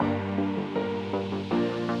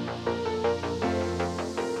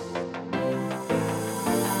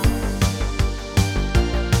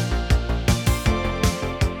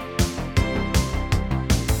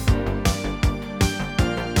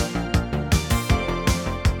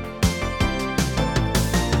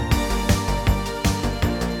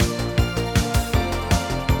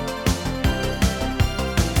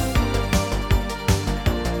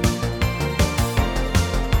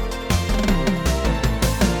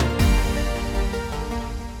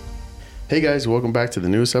Hey guys, welcome back to the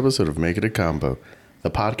newest episode of Make It a Combo, the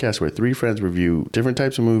podcast where three friends review different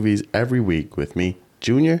types of movies every week with me,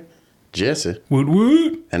 Junior, Jesse, Woot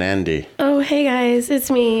woot, and Andy. Oh, hey guys, it's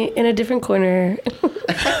me in a different corner.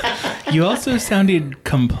 You also sounded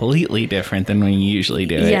completely different than when you usually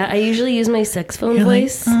do it. Yeah, I usually use my saxophone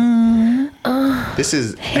voice. This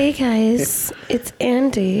is Hey guys, it's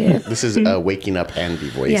Andy. this is a waking up Andy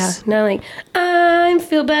voice. Yeah, now like, I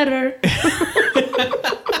feel better.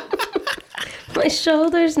 My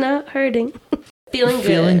shoulder's not hurting. Feeling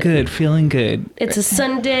good. Feeling good. It's a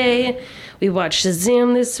Sunday. We watched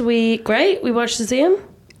Shazam this week, right? We watched Shazam?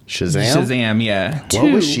 Shazam, yeah.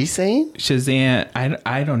 What was she saying? Shazam,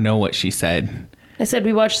 I don't know what she said. I said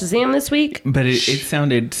we watched Shazam this week. But it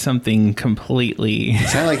sounded something completely... It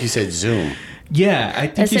sounded like you said Zoom. Yeah, I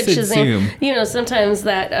think you said Shazam. Zoom. You know, sometimes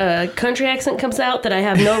that country accent comes out that I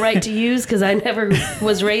have no right to use because I never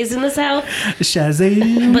was raised in the South.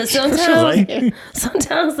 Shazam. But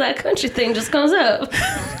sometimes that country thing just comes up.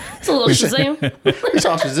 It's a little Shazam. We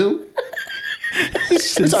saw Shazam. We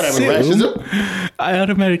saw that with Shazam. I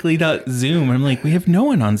automatically thought Zoom. I'm like, we have no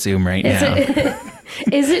one on Zoom right now.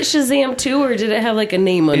 Is it Shazam 2 or did it have like a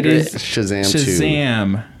name under it? Is Shazam 2.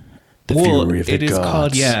 Shazam. Fury of the it is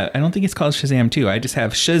Gods. called, I don't think it's called Shazam 2. I just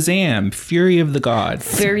have Shazam, Fury of the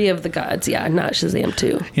Gods. Fury of the Gods, yeah, not Shazam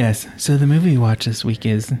 2. Yes. So the movie we watched this week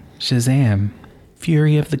is Shazam,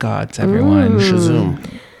 Fury of the Gods, everyone. Shazam.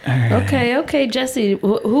 All right. Okay, Jesse,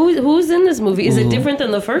 who's in this movie? Is it different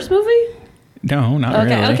than the first movie? No, not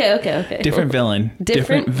really. Okay. Different villain.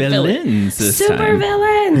 Different villains this Super time.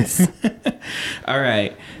 villains. All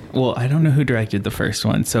right. Well, I don't know who directed the first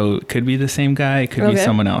one, so it could be the same guy, it could be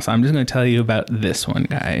someone else. I'm just going to tell you about this one,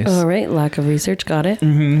 guys. All right, lack of research, got it.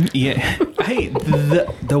 Mm-hmm. Yeah.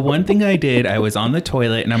 The one thing I did, I was on the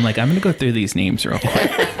toilet, and I'm like, I'm going to go through these names real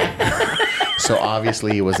quick. So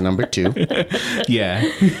obviously it was number 2. Yeah.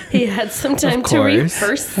 He had some time to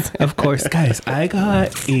rehearse. Of course. Guys, I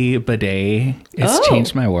got a bidet. It's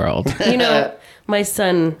changed my world. You know, my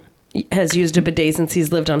son has used a bidet since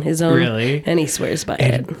he's lived on his own. Really? And he swears by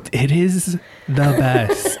it. It is the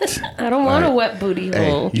best. I don't want a wet booty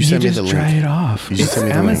hole. You sent me the just link. try it off. You just It's sent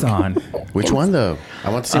me the Amazon. Which one though? I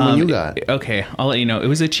want to see one you got. Okay, I'll let you know. It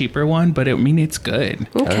was a cheaper one, but it's good.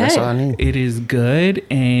 That's all I Okay. need. It is good,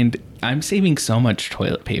 and I'm saving so much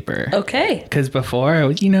toilet paper. Okay. Because before, I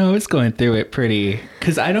was going through it pretty...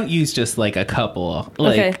 Because I don't use just like a couple.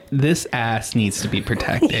 Like, this ass needs to be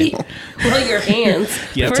protected. Well, your hands.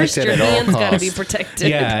 Yeah, First, protect your it at all hands got to be costs. protected.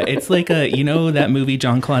 Yeah, it's like that movie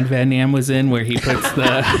Jean-Claude Van Damme was in where he puts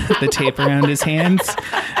the tape around his hands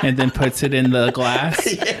and then puts it in the glass,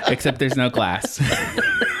 except there's no glass.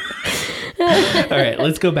 All right,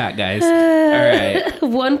 let's go back, guys. All right.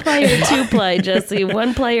 1 ply or 2 ply, Jesse?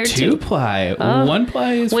 1 ply or 2? 2 ply. 1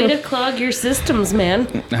 ply is Way to clog your systems,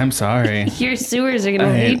 man. I'm sorry. Your sewers are going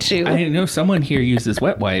to hate you. I know someone here uses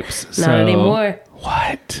wet wipes. Not so... anymore.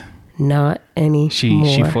 What? Not anymore.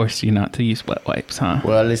 She forced you not to use wet wipes, huh?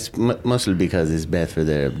 Well, it's mostly because it's bad for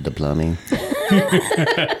the plumbing.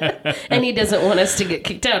 And he doesn't want us to get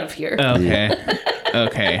kicked out of here. Okay.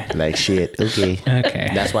 Okay. Like shit. Okay.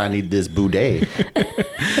 Okay. That's why I need this bidet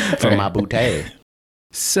for my bidet.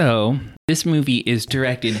 So, this movie is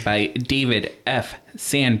directed by David F.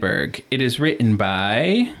 Sandberg. It is written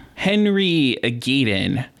by Henry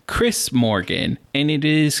Gayden, Chris Morgan, and it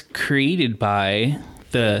is created by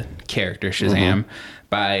the character Shazam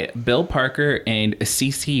by Bill Parker and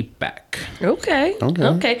Cece Beck. Okay.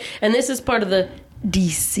 And this is part of the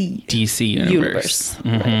DC universe.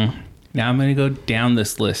 Right. Now I'm going to go down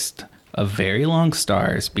this list of very long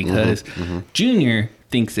stars because Junior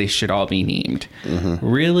thinks they should all be named.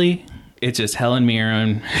 Really? It's just Helen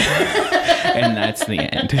Mirren, and that's the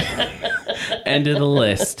end. End of the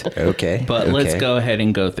list. Okay. But let's go ahead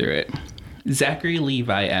and go through it. Zachary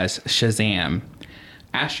Levi as Shazam.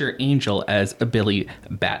 Asher Angel as Billy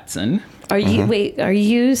Batson. Are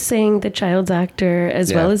you saying the child's actor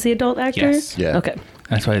as well as the adult actor? Yes. Yeah. Okay.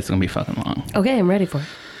 That's why it's going to be fucking long. Okay, I'm ready for it.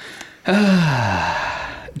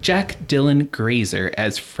 Jack Dylan Grazer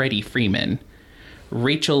as Freddie Freeman.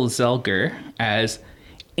 Rachel Zelger as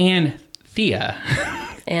Anthea.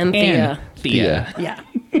 Anthea. Yeah.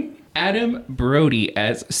 Adam Brody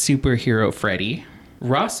as Superhero Freddy.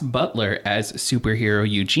 Ross Butler as Superhero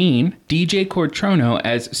Eugene. DJ Cortrono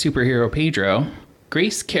as Superhero Pedro.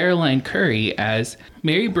 Grace Caroline Curry as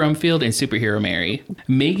Mary Brumfield and Superhero Mary.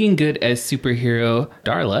 Megan Good as Superhero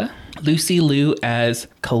Darla. Lucy Liu as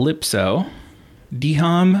Calypso.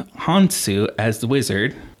 Diham Hansu as the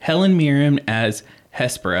Wizard. Helen Mirren as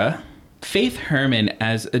Hespera. Faith Herman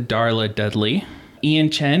as Darla Dudley. Ian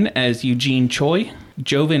Chen as Eugene Choi.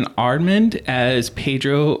 Jovan Armand as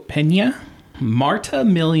Pedro Pena, Marta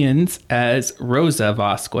Millions as Rosa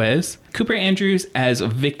Vasquez, Cooper Andrews as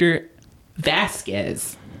Victor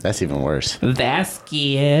Vasquez. That's even worse.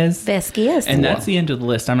 Vasquez. And that's the end of the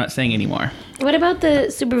list. I'm not saying anymore. What about the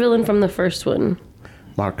supervillain from the first one?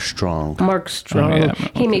 Mark Strong. Mark Strong. Oh, yeah.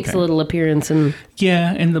 He makes a little appearance in...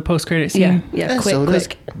 Yeah, in the post-credit scene. Yeah, And quick, so does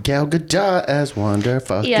quick. Gal Gadot as Wonder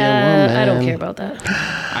Fucking Yeah, Woman. I don't care about that.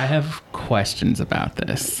 I have questions about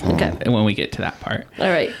this. Okay. When we get to that part. All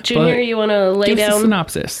right. Junior, But you want to lay Give us a down?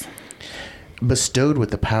 synopsis. Bestowed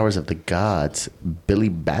with the powers of the gods, Billy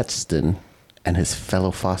Batson and his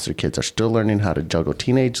fellow foster kids are still learning how to juggle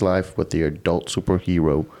teenage life with their adult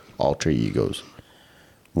superhero alter egos.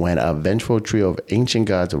 When a vengeful trio of ancient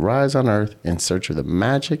gods arise on Earth in search of the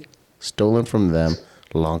magic stolen from them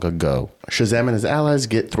long ago, Shazam and his allies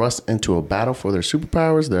get thrust into a battle for their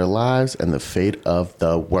superpowers, their lives, and the fate of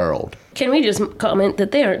the world. Can we just comment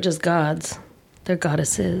that they aren't just gods? They're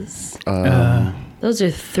goddesses. Those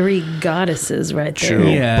are 3 goddesses right there. True,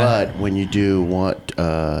 Yeah. but when you do want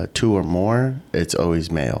 2 or more, it's always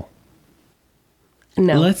male.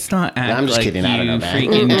 No. Let's not act I'm just like kidding. I don't you know that.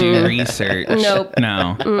 freaking do research. Nope.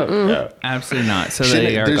 No. Absolutely not. So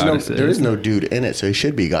they are goddesses. There is no dude in it, so it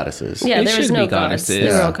should be goddesses. Yeah, They there was should no be gods. goddesses. They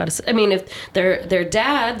were all Yeah. goddesses. I mean, if their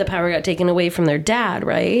dad, the power got taken away from their dad,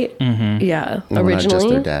 right? Mm-hmm. Yeah, Well, originally. not just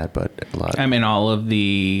their dad, but a lot. I mean, all of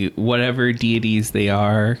the whatever deities they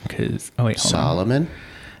are, because hold on. Solomon.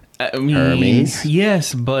 I mean, Hermes?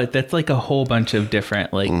 yes, but that's like a whole bunch of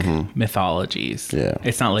different mythologies. Yeah.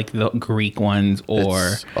 It's not like the Greek ones or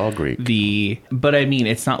It's all Greek. but I mean,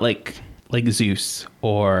 it's not like Zeus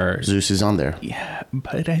or Zeus is on there. yeah.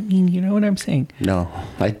 But I mean, you know what I'm saying? No,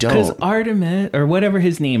 I Because don't. Artemis or whatever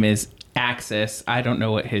his name is, Axis. I don't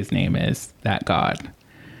know what his name is. That god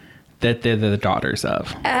that they're the daughters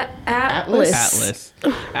of. Atlas.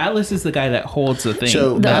 Atlas is the guy that holds the thing.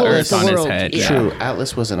 So the Atlas- earth on his world, head. yeah. True,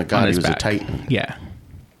 Atlas wasn't a On god; he his was a back. titan. Yeah.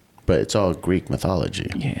 But it's all Greek mythology.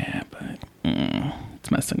 Yeah, but it's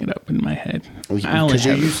messing it up in my head. I only Because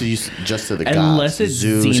you're have used to use just to the Unless gods. it's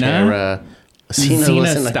Zeus, Xena. Hera. Xena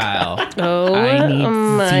wasn't Xena a style. Oh, I need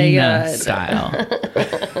my Xena God. style.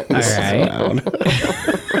 All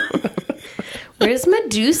right. Where's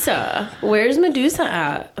Medusa? Where's Medusa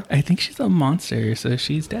at? I think she's a monster, so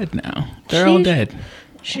she's dead now. They're all dead.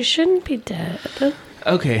 She shouldn't be dead.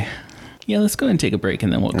 Okay. Yeah, let's go ahead and take a break,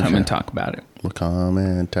 and then we'll come and talk about it. We'll come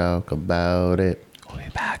and talk about it. We'll be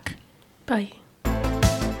back. Bye.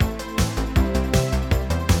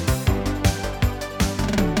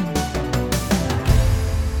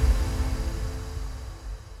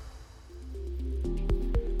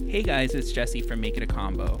 Hey guys, it's Jesse from Make It a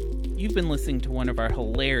Combo. You've been listening to one of our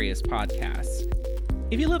hilarious podcasts.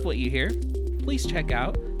 If you love what you hear, please check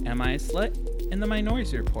out Am I a Slut and The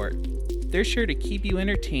Minority Report. They're sure to keep you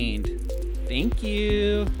entertained. Thank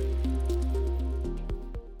you.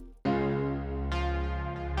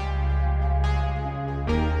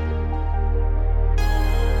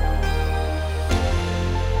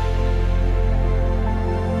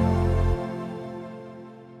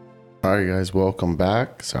 All right, guys, welcome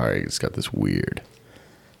back. Sorry, it's got this weird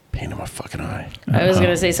pain in my fucking eye. I was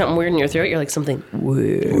gonna say something weird in your throat. You're like something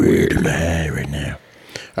weird. Weird in my eye right now.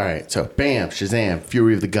 All right, so bam, Shazam,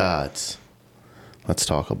 Fury of the Gods. Let's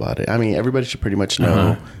talk about it. I mean, everybody should pretty much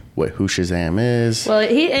know who Shazam is. Well,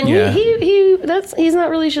 Yeah. he's not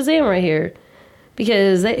really Shazam right here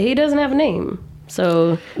because he doesn't have a name.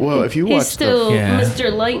 So Well, if you he's watch still Yeah.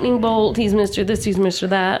 Mr. Lightning Bolt. He's Mr. This. He's Mr.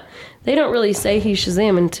 That. They don't really say he's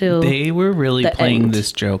Shazam until They were really The playing end.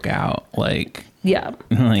 this joke out. Like, yeah.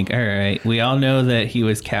 all right, we all know that he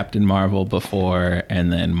was Captain Marvel before,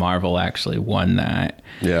 and then Marvel actually won that.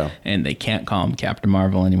 Yeah. And they can't call him Captain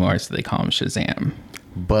Marvel anymore, so they call him Shazam.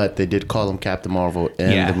 But they did call him Captain Marvel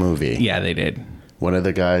in the movie. Yeah, they did. One of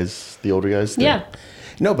the guys, the older guys did. Yeah.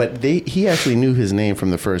 No, but he actually knew his name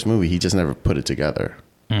from the first movie. He just never put it together.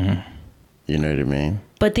 Mm-hmm. You know what I mean?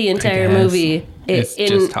 But the entire guess. movie, It's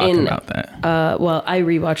just talking about that. well, I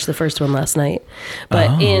rewatched the first one last night,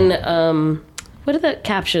 but in what are the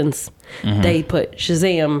captions? They put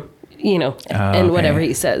Shazam, and whatever okay.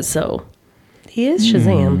 he says. So he is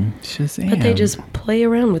Shazam, Shazam. but they just play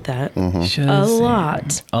around with that Shazam. a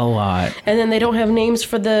lot. A lot. And then they don't have names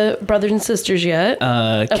for the brothers and sisters yet.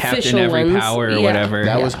 Captain Official Every ones. Power or Yeah. whatever.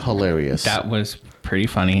 That was hilarious. That was pretty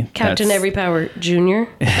funny. Captain That's- Every Power Junior.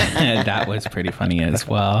 that was pretty funny as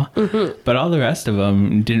well. But all the rest of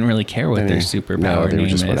them didn't really care what their superpower no, they were name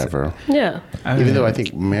just is. whatever. Yeah. Even though I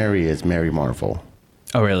think Mary is Mary Marvel,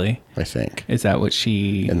 Oh, really? I think. Is that what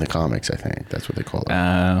she... In the comics, I think. That's what they call it.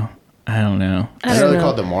 I I don't know. I know they're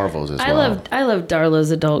called the Marvels as well. I love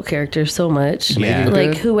Darla's adult character so much. Yeah.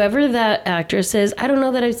 Like whoever that actress is, I don't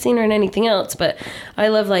know that I've seen her in anything else, but I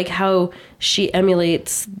love like how she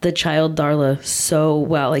emulates the child Darla so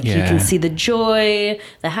well. Like you can see the joy,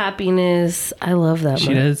 the happiness. I love that.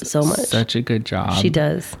 She does so much. Such a good job. She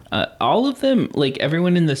does. All of them, like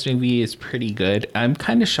everyone in this movie is pretty good. I'm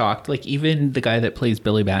kind of shocked. Like even the guy that plays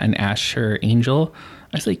Billy Bat and Asher Angel,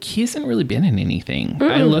 I was like, he hasn't really been in anything.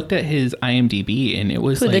 Mm-mm. I looked at his IMDb and it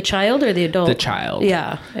was Who, like... the child or the adult? The child.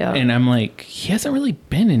 Yeah. And I'm like, he hasn't really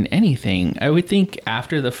been in anything. I would think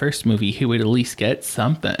after the first movie, he would at least get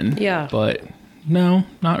something. Yeah. But no,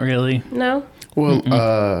 not really. No? Well,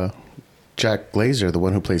 Jack Glazer, the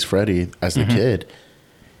one who plays Freddy as the kid,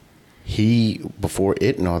 he, before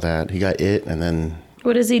It and all that, he got It and then...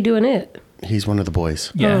 What does he do in it? He's one of the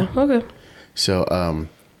boys. Yeah. Oh, okay. So,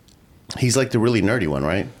 he's like the really nerdy one,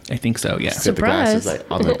 right? I think so, yeah. Got the glasses,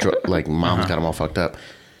 like, on the like mom's got him all fucked up.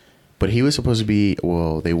 But he was supposed to be,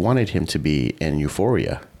 well, they wanted him to be in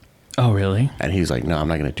Euphoria. Oh, really? And he was like, no, I'm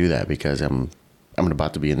not going to do that because I'm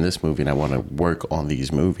about to be in this movie and I want to work on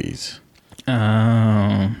these movies.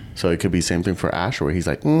 Oh. So it could be the same thing for Asher where he's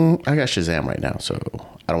like, I got Shazam right now, so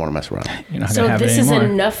I don't want to mess around. You're not So gonna have this it is anymore.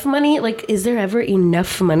 enough money? Like, is there ever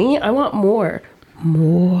enough money? I want more.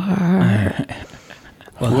 More.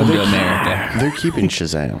 Welcome to America. They're keeping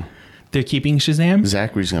Shazam. They're keeping Shazam?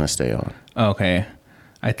 Zachary's going to stay on. Okay.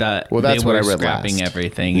 I thought that's they what were I read scrapping last.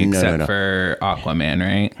 everything No, except no. for Aquaman,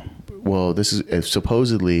 right? Well, this is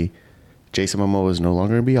supposedly Jason Momoa is no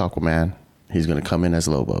longer going to be Aquaman. He's going to come in as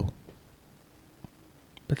Lobo.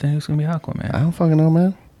 But then who's going to be Aquaman? I don't fucking know,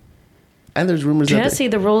 man. And there's rumors Jesse,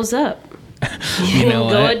 the roll's up. You know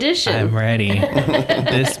Go what? audition. I'm ready.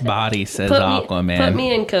 This body says Aquaman. Put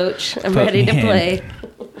me in, coach. I'm Put ready to me in. play.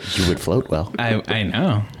 that you would float well. I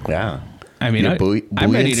know. Yeah. I mean, Your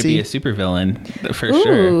I'm ready to be a buoyancy? supervillain for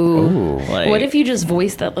sure. Ooh. Like, What if you just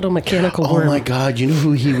voiced that little mechanical Oh worm? my God! You know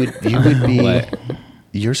who he would? You would be. What?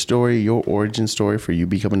 Your story, your origin story for you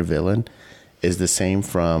becoming a villain, is the same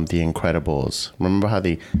from The Incredibles. Remember how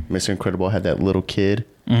the Mr. Incredible had that little kid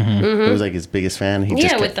who was like his biggest fan? He Yeah,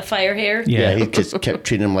 just with the fire hair. Yeah. he just kept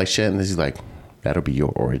treating him like shit, and he's like, "That'll be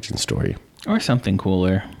your origin story." Or something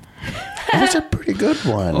cooler. That's a pretty good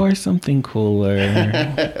one. Or something cooler.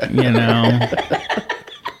 You know?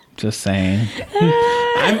 Just saying.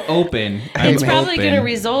 I'm open. It's probably going to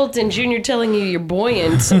result in Junior telling you you're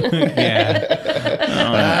buoyant.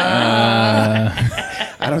 Yeah.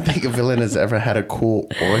 I don't think a villain has ever had a cool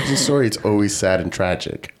origin story. It's always sad and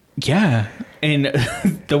tragic. Yeah. And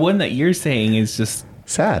the one that you're saying is just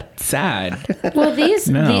Sad. sad. Well,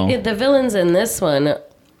 No. the villains in this one,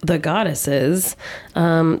 the goddesses,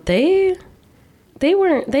 they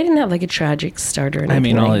didn't have like a tragic start or anything. I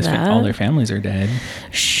mean, like that. all their families are dead.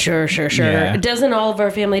 Sure. Yeah. Doesn't all of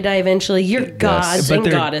our family die eventually? You're gods and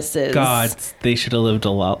they're goddesses. gods. They should have lived a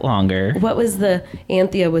lot longer. What was the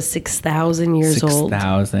Anthea was 6,000 years old.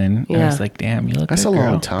 6,000. I Yeah. was like, damn, you look That's good, a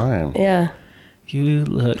long girl. time. Yeah. You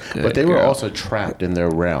look good. But they were girl. also trapped in their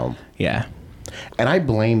realm. Yeah. And I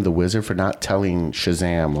blame the wizard for not telling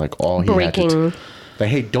Shazam like all he had Breaking. to like,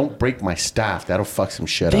 hey, don't break my staff. That'll fuck some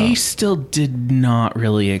shit They up. still did not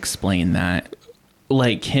really explain that.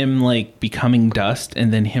 Like him like becoming dust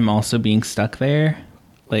and then him also being stuck there.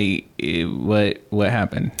 Like what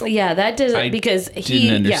happened? Yeah, that didn't I because he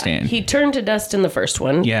didn't understand. he turned to dust in the first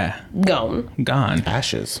one. Yeah. Gone. Gone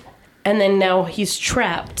Ashes. And then now he's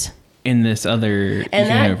trapped. in this other And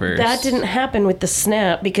universe. that didn't happen with the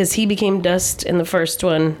snap because he became dust in the first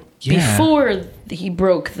one Yeah. before he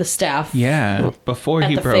broke the staff. Yeah, before At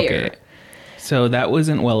he the broke fair. it. So that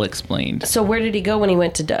wasn't well explained. So where did he go when he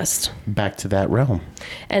went to dust? Back to that realm.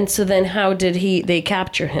 And so then how did they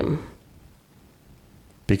capture him?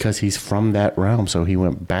 Because he's from that realm, so he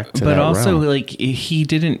went back to But that also realm. like he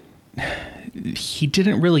didn't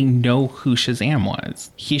really know who Shazam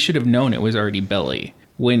was. He should have known it was already Billy.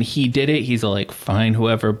 When he did it, he's like, fine,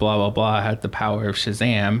 whoever, blah, blah, blah, had the power of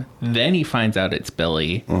Shazam. Then he finds out it's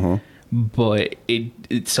Billy. But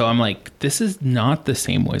so I'm like, this is not the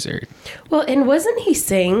same wizard. Well, and wasn't he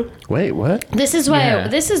saying Wait, what? this is why Yeah.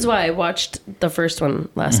 this is why I watched the first one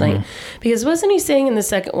last night, because wasn't he saying in the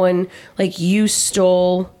second one like you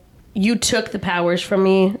took the powers from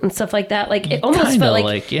me and stuff like that? Like it almost Kinda felt like,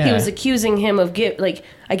 like, yeah. he was accusing him of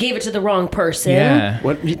I gave it to the wrong person. Yeah.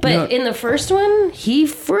 What? But in the first one, he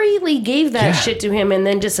freely gave that Yeah. shit to him and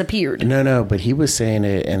then disappeared. No, but he was saying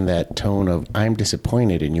it in that tone of, I'm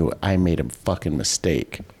disappointed in you. I made a fucking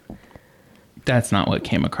mistake. That's not what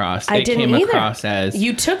came across. I It didn't came either. across as,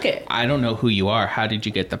 You took it. I don't know who you are. How did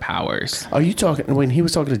you get the powers? Are you talking, when he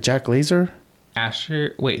was talking to Jack Glazer?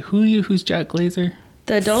 Asher. Wait, who's Jack Glazer?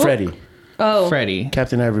 The adult? Freddy. Oh. Freddy.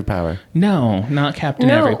 Captain Every Power. No, not Captain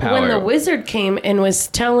No, Every Power. when the wizard came and was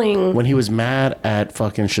telling... When he was mad at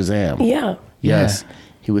fucking Shazam. Yeah. Yes.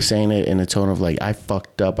 He was saying it in a tone of like, I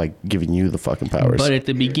fucked up by giving you the fucking powers. But at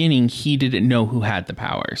the beginning, he didn't know who had the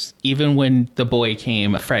powers. Even when the boy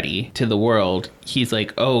came, Freddy, to the world, he's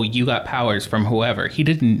like, oh, you got powers from whoever. He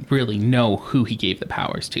didn't really know who he gave the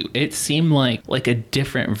powers to. It seemed like a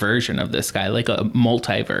different version of this guy, like a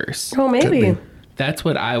multiverse. Oh, maybe. That's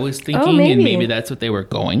what I was thinking, and maybe that's what they were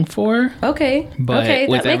going for. Okay. But okay,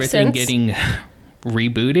 with that makes everything sense. getting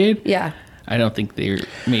rebooted, Yeah. I don't think they're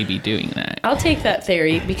maybe doing that. I'll take that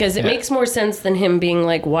theory because it makes more sense than him being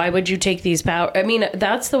like, why would you take these powers? I mean,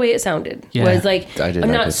 that's the way it sounded. Yeah. Was like, I did I'm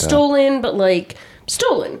like not it, stolen, but like,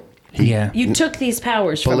 stolen. You took these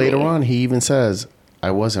powers But from later me. on, he even says,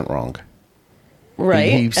 I wasn't wrong.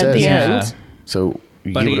 Right? He At says, the yeah. end. So,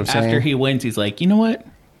 you But get what I'm saying? after he wins, he's like, you know what?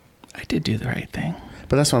 I did do the right thing.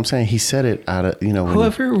 But that's what I'm saying. He said it out of, when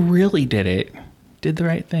Whoever really did it did the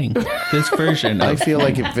right thing. This version I of feel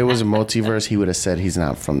like if it was a multiverse, he would have said he's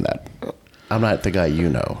not from that. I'm not the guy you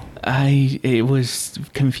know. it was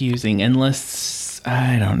confusing unless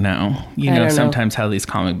I don't know. You I know, don't know. sometimes how these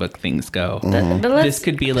comic book things go. But let's, This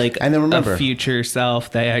could be like And then remember, a future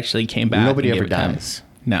self that actually came back. Nobody and ever gave it to him. dies.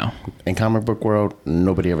 No. In comic book world,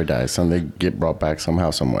 nobody ever dies. Some they get brought back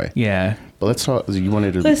somehow, some way. Yeah. But let's talk. You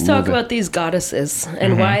wanted to. let's talk move it. about these goddesses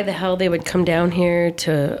and why the hell they would come down here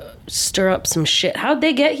to stir up some shit. How'd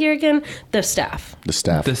they get here again? The staff. the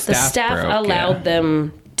staff. The The staff, staff broke, allowed yeah.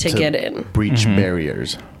 them to get in. breach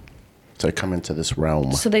barriers to come into this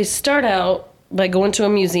realm. So they start out by going to a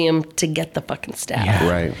museum to get the fucking staff. Yeah.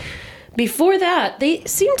 Right. Before that, they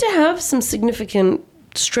seem to have some significant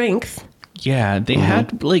strength. Yeah, they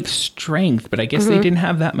had like strength, but I guess they didn't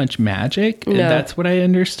have that much magic. No. That's what I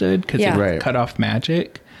understood because Yeah. they Right. cut off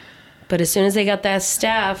magic. But as soon as they got that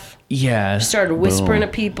staff, Yeah. started whispering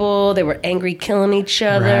at people. They were angry, killing each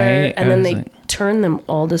other, Right, and I then was they like- turned them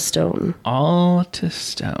all to stone. All to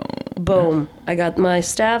stone. Boom! I got my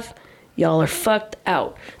staff. Y'all are fucked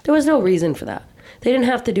out. There was no reason for that. They didn't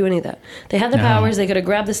have to do any of that. They had the No. powers. They could have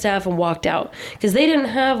grabbed the staff and walked out because they didn't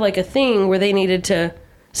have like a thing where they needed to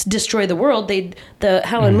destroy the world.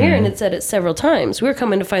 Helen Mirren had said it several times. We were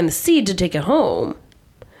coming to find the seed to take it home.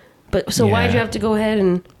 But so why'd you Yeah. have to go ahead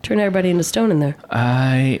and turn everybody into stone in there?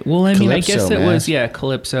 I Calypso, guess it man. was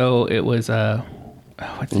Calypso. It was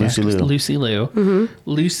what's Lucy the Liu. actress? Lucy Liu. Mm-hmm.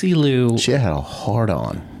 Lucy Liu. She had a hard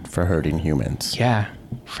on for hurting humans. Yeah,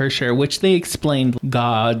 for sure. Which they explained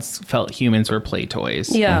gods felt humans were play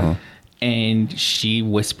toys. Yeah. And she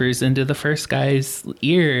whispers into the first guy's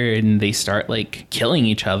ear, and they start like killing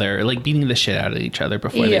each other, like beating the shit out of each other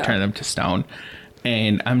before they Yeah. turn them to stone.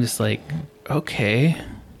 And I'm just like, okay.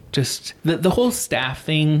 Just the whole staff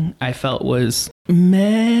thing I felt was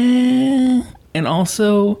meh. And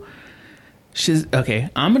also,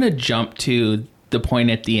 I'm going to jump to the point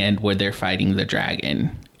at the end where they're fighting the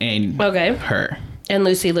dragon and Okay. her, And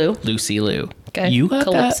Lucy Liu. Lucy Liu. Okay. You got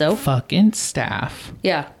Calypso. that fucking staff.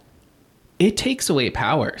 Yeah. It takes away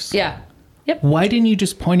powers. Yeah. Yep. Why didn't you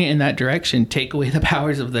just point it in that direction, take away the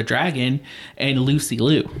powers of the dragon and Lucy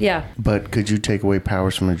Liu? Yeah. But could you take away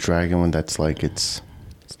powers from a dragon when that's like it's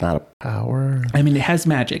not a power? I mean, it has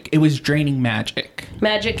magic. It was draining magic.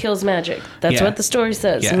 Magic kills magic. That's Yeah. what the story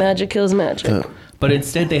says. Yeah. Magic kills magic. But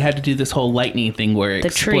instead, they had to do this whole lightning thing where it The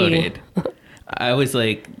tree. exploded. I was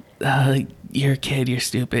like, you're a kid, you're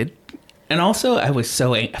stupid. And also, I was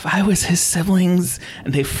so angry. If I was his siblings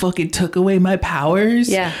and they fucking took away my powers,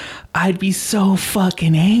 Yeah. I'd be so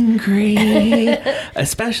fucking angry.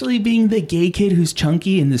 Especially being the gay kid who's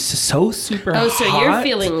chunky and is so super Oh, so hot. you're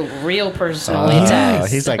feeling real personally Yes.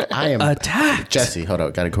 attacked. He's like, I am. attacked. Jesse, hold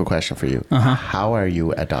on. Got a quick question for you. How are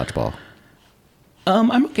you at dodgeball? I'm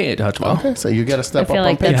okay at dodgeball. Okay, so you got to I step feel up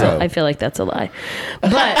like on that's Pedro. I feel like that's a lie.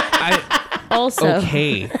 But I also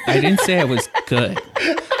okay. I didn't say I was good.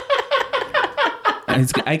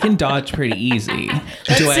 I can dodge pretty easy.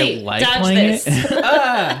 Do see. I like Dodge playing this.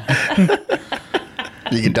 it?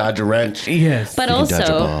 You can dodge a wrench. Yes. but You can dodge a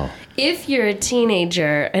also ball. if you're a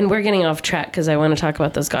teenager, and we're getting off track because I want to talk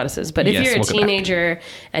about those goddesses, but if Yes, you're a we'll go back. teenager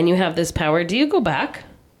and you have this power, do you go back?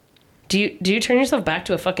 Do you turn yourself back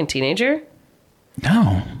to a fucking teenager?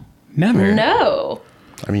 No, never. No.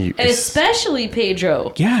 I mean, And especially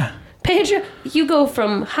Pedro. Yeah. Pedro, you go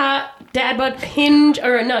from hot dad butt hinge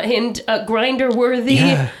or not hinge, grinder worthy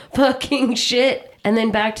Yeah. fucking shit, and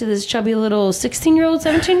then back to this chubby little 16-year-old,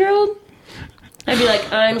 17-year-old. I'd be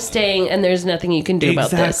like, I'm staying, and there's nothing you can do about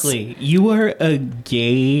this. Exactly. You are a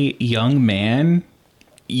gay young man.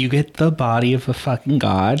 you get the body of a fucking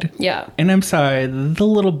god. Yeah. And I'm sorry, the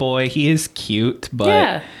little boy, he is cute,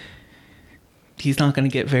 but he's not going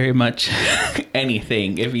to get very much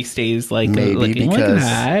anything if he stays like Maybe looking because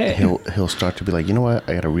like that. he'll start to be like, you know what?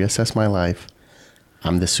 I got to reassess my life.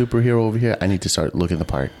 I'm the superhero over here. I need to start looking the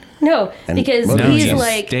part. No, And- because No, he's you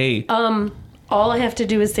like, stay. all I have to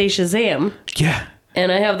do is say Shazam, Yeah.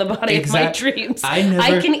 and I have the body of my Exact- dreams.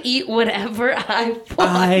 I can eat whatever I want.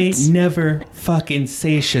 I never fucking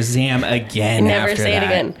say Shazam again Never after say that. it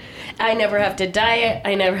again. I never have to diet.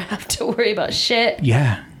 I never have to worry about shit.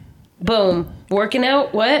 Yeah. Boom. Working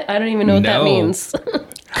out? What? I don't even know what that No. means.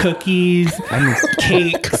 Cookies,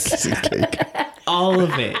 cakes, Cake. all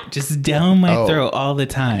of it. Just down my Oh. throat all the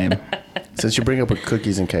time. Since you bring up with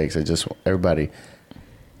cookies and cakes, I just everybody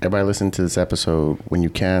listen to this episode. When you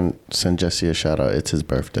can, send Jesse a shout out. It's his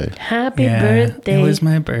birthday. Happy Yeah, birthday. It was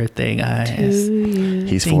my birthday, guys.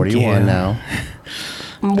 He's Thank 41 you. now.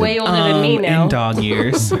 Way older than me now. In dog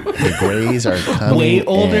years. The grays are coming. Way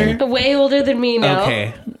older? in. Way older than me now.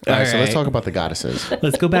 Okay. All right, so let's talk about the goddesses.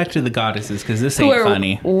 Let's go back to the goddesses because this Who ain't are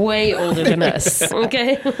funny. way older than us.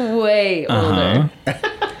 Okay? Way older.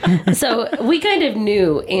 So we kind of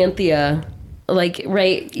knew Anthea, like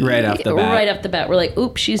right off the bat. Right off the bat. We're like,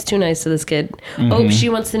 oops, she's too nice to this kid. Oh, she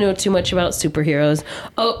wants to know too much about superheroes.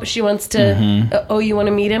 Oh, she wants to, oh, you want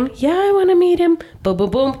to meet him? Yeah, I want to meet him. Boom, boom,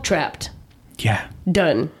 boom. Trapped. Yeah.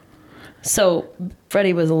 Done. So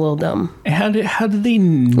Freddy was a little dumb. How did they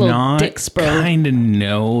not dick sprung. kind of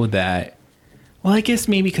know that? Well, I guess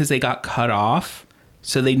maybe because they got cut off,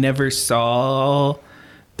 so they never saw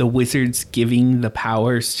the wizards giving the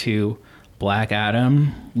powers to Black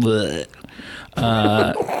Adam. Blech.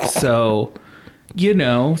 So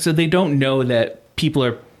so they don't know that people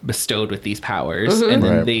are bestowed with these powers, and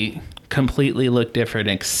then Right. they completely look different,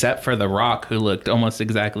 except for The Rock, who looked almost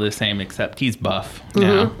exactly the same, except he's buff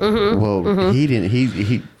now. Well, he didn't.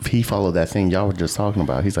 He followed that thing y'all were just talking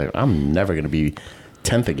about. He's like, I'm never gonna be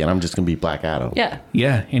 10th again. I'm just gonna be Black Adam. Yeah.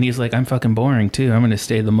 Yeah, and he's like, I'm fucking boring too. I'm gonna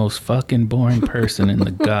stay the most fucking boring person in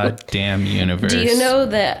the goddamn universe. Do you know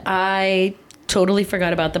that I totally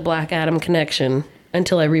forgot about the Black Adam connection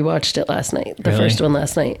until I rewatched it last night, the Really? first one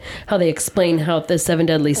last night? How they explain how the 7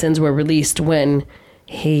 deadly sins were released when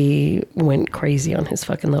he went crazy on his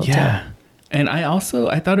fucking little Yeah. town. And I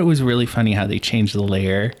thought it was really funny how they changed the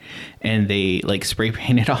layer and they like spray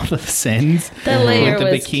painted all the sins The layer with the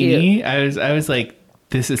was bikini. I was like,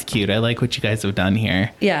 this is cute. I like what you guys have done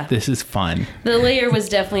here. Yeah. This is fun. The layer was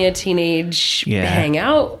definitely a teenage Yeah.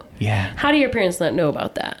 hangout. Yeah. How do your parents not know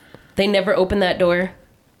about that? They never opened that door.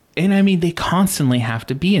 And I mean, they constantly have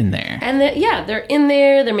to be in there. And they're in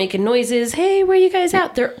there. They're making noises. Hey, where you guys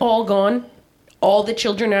at? They're all gone. All the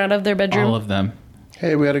children are out of their bedroom. All of them.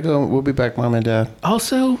 Hey, we gotta go. We'll be back, Mom and Dad.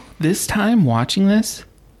 Also, this time watching this,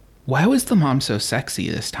 why was the mom so sexy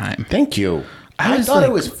this time? Thank you. I I was thought like-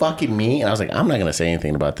 it was fucking me, and I was like, I'm not gonna say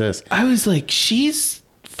anything about this. I was like, she's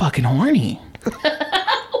fucking horny.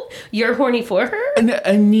 You're horny for her? And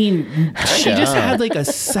I mean, she just Yeah. had like a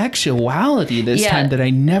sexuality this Yeah. time that I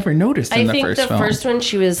never noticed in I the think first the film. first one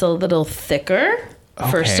she was a little thicker,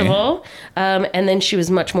 first of Okay. all, and then she was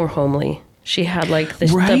much more homely. She had like the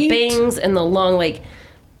Right? bangs and the long like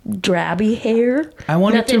drabby hair. I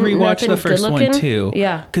wanted to Nothing- rewatch the nothing first one good-looking. too.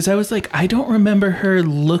 Yeah. Because I was like, I don't remember her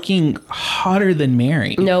looking hotter than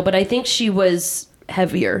Mary. No, but I think she was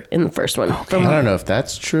heavier in the first one. I don't know if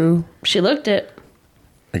that's true. She looked it.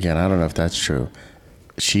 Again, I don't know if that's true.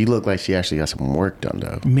 She looked like she actually got some work done,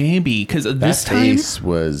 though. Maybe because That this time, face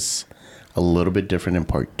was a little bit different in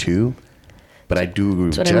part 2, but I do agree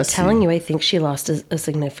with That's what Jesse. I'm telling you. I think she lost a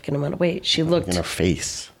significant amount of weight. She looked. In her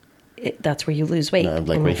face. That's where you lose weight. No,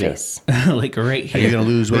 like in right your here. face. like right here, You're gonna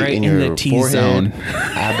lose weight right in in your the T forehead, zone,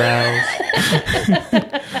 eyebrows.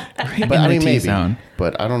 right But in I the mean, T maybe. zone.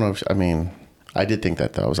 But I don't know if I mean, I did think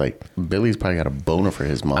that though. I was like, Billy's probably got a boner for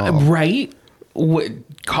his mom. Right?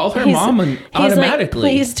 Call her He's- mom and he's automatically.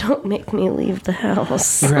 like, please don't make me leave the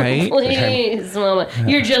house. Right? Please, Mama.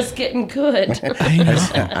 You're just getting good. I know.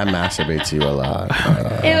 I masturbate to you a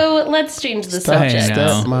lot. Ew, let's change the I subject.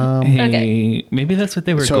 know. Stepmom. Hey, Okay. maybe that's what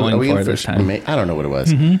they were So are going we for gonna this finish- time. I don't know what it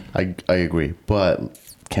was. I agree, but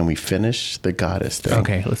can we finish the goddess thing?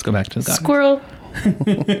 Okay, let's go back to the goddess. Squirrel.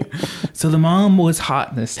 So the mom was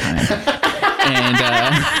hot this time. And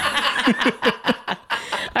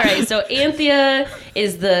All right, so Anthea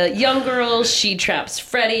is the young girl. She traps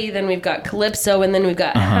Freddy. Then we've got Calypso, and then we've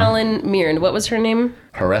got Helen Mirren. What was her name?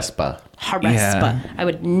 Harespa. Harespa. Yeah. I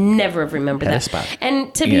would never have remembered Harespa. that.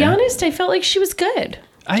 And to be Yeah. honest, I felt like she was good.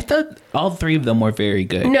 I thought all three of them were very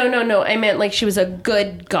good. No. I meant like she was a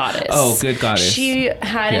good goddess. Oh, good goddess. She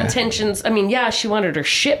had intentions. I mean, yeah, she wanted her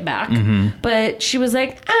shit back, but she was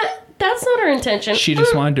like, that's not her intention. She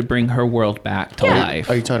just wanted to bring her world back to life.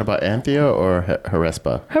 Are you talking about Anthea or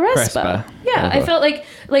Harespa? Harespa. Yeah, I felt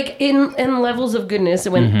like in levels of goodness,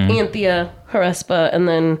 it went Anthea, Harespa, and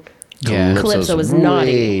then Calypso was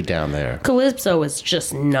naughty. Way down there. Calypso was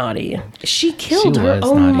just naughty. She killed her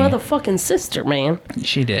own motherfucking sister, man.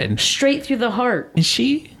 She did. Straight through the heart. Is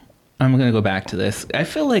she? I'm gonna go back to this. I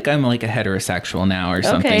feel like I'm like a heterosexual now or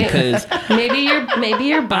something because maybe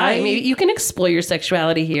you're bi. Maybe you can explore your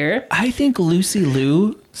sexuality here. I think Lucy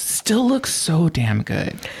Liu still looks so damn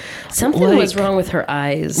good. Something was wrong with her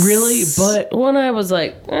eyes. Really? But one eye was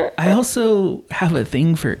like... I also have a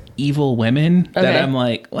thing for evil women that I'm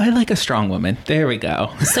like, well, I like a strong woman. There we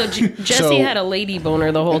go. So Jesse had a lady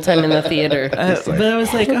boner the whole time in the theater. But I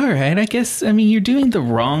was like, all right, I guess, I mean, you're doing the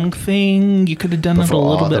wrong thing. You could have done it a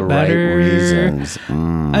little bit better. Right reasons.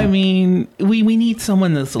 I mean, we need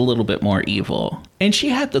someone that's a little bit more evil. And she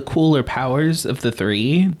had the cooler powers of the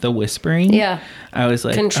three, the whispering. Yeah. I was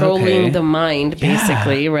like, controlling the mind,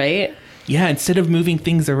 basically, right? Yeah, instead of moving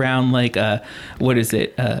things around like, what is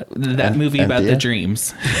it? That movie about the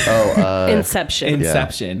dreams. Oh, Inception.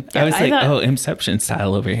 Inception. Yeah. I was like, Inception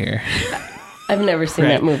style over here. I've never seen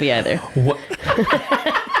that movie either. What?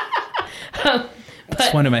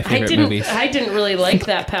 It's one of my favorite movies. I didn't really like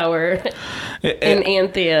that power in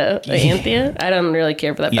Anthea. Anthea? I don't really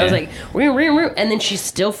care for that. Yeah. I was like, and then she's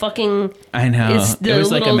still fucking... I know. It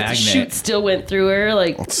was like a magnet. Shoot still went through her.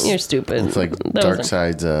 Like, you're stupid. It's like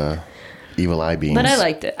Darkseid's evil eye beams. But I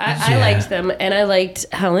liked it. I liked them, and I liked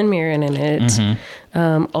Helen Mirren in it.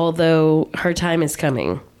 Although her time is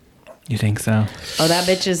coming. You think so? Oh, that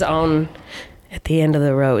bitch is on at the end of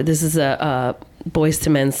the road. This is a Boys to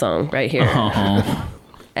Men song right here.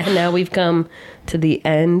 And now we've come to the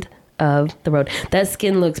end of the road. That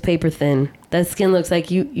skin looks paper thin. That skin looks like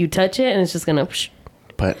you touch it and it's just gonna...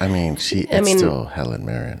 But I mean, it's still Helen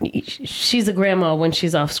Mirren. She's a grandma when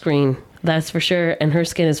she's off screen. That's for sure. And her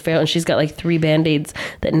skin is frail, and she's got like 3 Band-Aids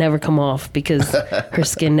that never come off because her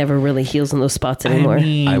skin never really heals in those spots anymore. I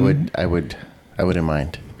mean, I wouldn't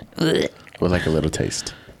mind. With like a little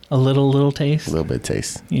taste. A little taste? A little bit of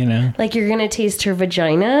taste. You know? Like you're gonna taste her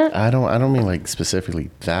vagina? I don't mean like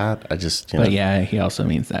specifically that. I just, But yeah, he also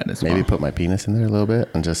means that as well. Maybe put my penis in there a little bit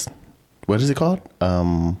and just, what is it called?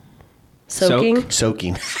 Soaking?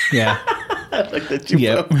 Soaking. Yeah. Like that you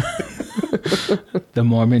The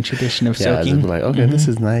Mormon tradition of soaking. Yeah, like, okay, this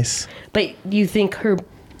is nice. But you think her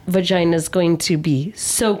vagina is going to be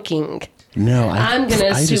soaking? No, I'm going to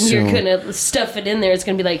assume you're going to stuff it in there. It's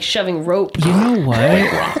going to be like shoving rope. You know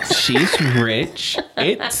what? She's rich.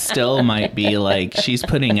 It still might be like she's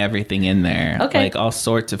putting everything in there. Okay. Like all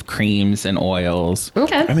sorts of creams and oils.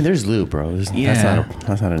 Okay. I mean, there's lube, bro. That's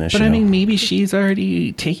not an issue. But I mean, maybe she's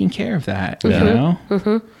already taking care of that, you know?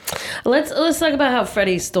 Mm-hmm. Let's talk about how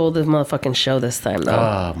Freddie stole the motherfucking show this time, though.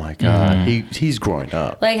 Oh, my God. He's growing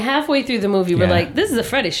up. Like halfway through the movie, we're like, this is a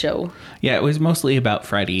Freddie show. Yeah, it was mostly about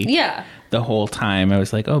Freddie. Yeah. The whole time I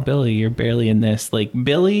was like, oh, Billy, you're barely in this. Like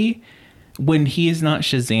Billy, when he is not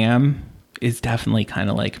Shazam, is definitely kind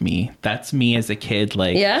of like me. That's me as a kid.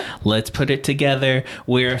 Like, let's put it together.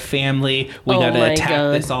 We're a family. We got to attack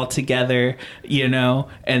this all together, you know?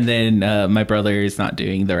 And then my brother is not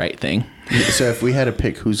doing the right thing. So if we had to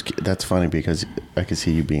pick that's funny because I could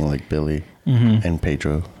see you being like Billy and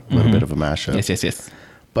Pedro, a little bit of a mashup. Yes.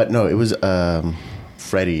 But no, it was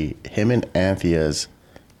Freddie, him and Anthea's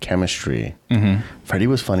chemistry. Freddie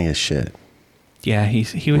was funny as shit. Yeah,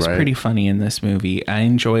 he was pretty funny in this movie. I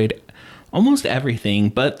enjoyed almost everything,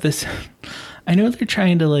 but this, I know they're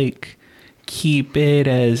trying to like keep it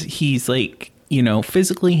as he's like, you know,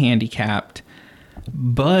 physically handicapped,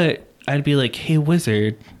 but I'd be like, hey,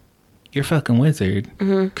 wizard, you're fucking wizard.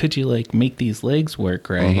 Could you like make these legs work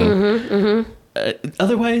right?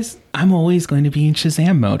 Otherwise, I'm always going to be in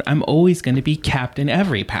Shazam mode. I'm always going to be Captain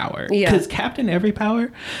Every Power. Because Captain Every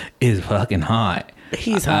Power is fucking hot.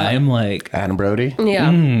 He's hot. I'm like... Adam Brody? Yeah.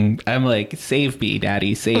 I'm like, save me,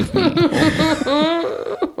 daddy, save me.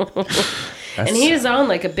 And he is on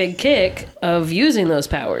like a big kick of using those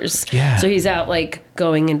powers. Yeah. So he's out like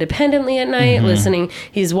going independently at night, listening.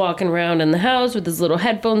 He's walking around in the house with his little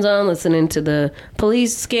headphones on, listening to the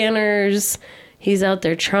police scanners. He's out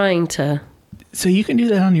there trying to... So you can do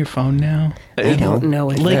that on your phone now? I don't know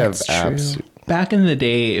if that's true. Back in the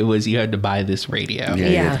day, it was you had to buy this radio. Yeah,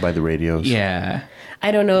 you had to buy the radios. Yeah.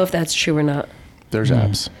 I don't know if that's true or not. There's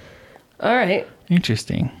apps. All right.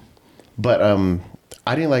 Interesting. But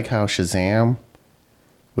I didn't like how Shazam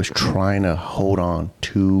was trying to hold on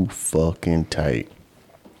too fucking tight.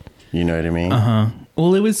 You know what I mean?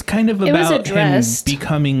 Well, it was kind of It was about him addressed.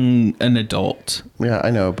 becoming an adult. Yeah, I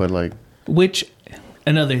know, but like, Which,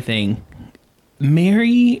 another thing,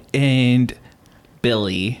 Mary and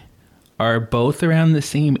Billy are both around the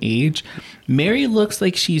same age. Mary looks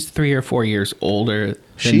like she's 3 or 4 years older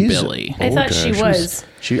than Billy. I thought she was.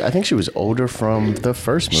 I think she was older from the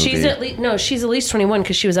first movie. She's at least 21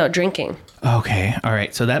 because she was out drinking. Okay, all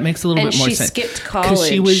right. So that makes a little And bit more she sense. skipped 'Cause college,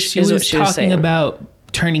 she was is what she was talking saying. about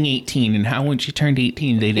turning 18 and how when she turned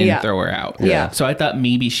 18 they didn't Yeah. throw her out. Yeah. So I thought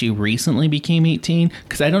maybe she recently became 18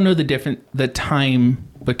 because I don't know the time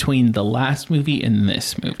between the last movie and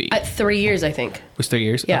this movie. 3 years, I think. Was 3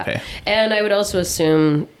 years? Yeah. Okay. And I would also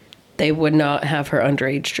assume they would not have her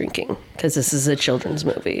underage drinking because this is a children's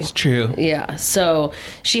movie. True. Yeah. So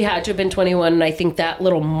she had to have been 21. And I think that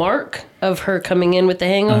little mark of her coming in with the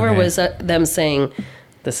hangover Okay. was them saying,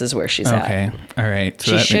 this is where she's at. Okay. All right.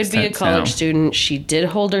 So She that should makes be a sense college now. student. She did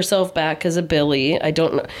hold herself back as a Billy. I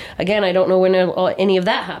don't know. Again, I don't know when any of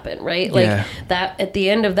that happened, right? Like Yeah. that at the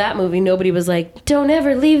end of that movie, nobody was like, don't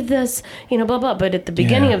ever leave this, blah, blah. But at the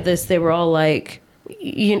beginning Yeah. of this, they were all like,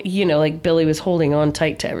 like Billy was holding on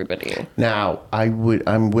tight to everybody. Now,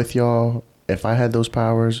 I'm with y'all. If I had those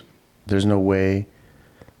powers, there's no way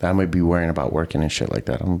that I might be worrying about working and shit like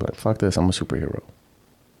that. I'm like, fuck this. I'm a superhero.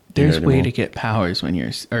 There's You know what I way mean? to get powers when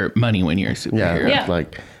you're or money when you're a superhero. Yeah.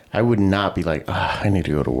 Like, I would not be like, I need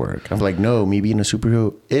to go to work. I'm like, no, me being a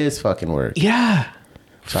superhero is fucking work. Yeah.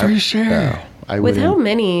 So For sure. I With how wouldn't.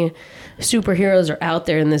 many superheroes are out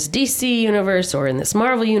there in this DC universe or in this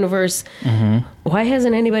Marvel universe, why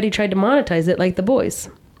hasn't anybody tried to monetize it like the boys?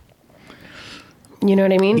 You know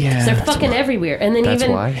what I mean? Yeah. They're That's fucking everywhere. And then That's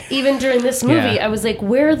why. even during this movie, Yeah. I was like,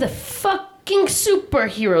 where are the fucking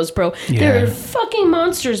superheroes, bro? Yeah. There are fucking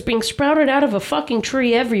monsters being sprouted out of a fucking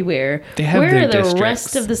tree everywhere. They have where their are the districts.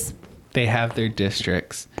 rest of this? They have their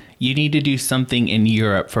districts. You need to do something in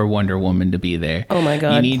Europe for Wonder Woman to be there. Oh my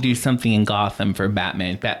God. You need to do something in Gotham for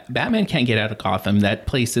Batman. Batman can't get out of Gotham. That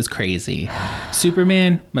place is crazy.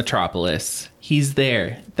 Superman, Metropolis. He's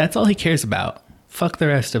there. That's all he cares about. Fuck the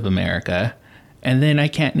rest of America. And then I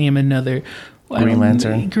can't name another. Green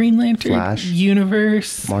Lantern. Green Lantern. Flash.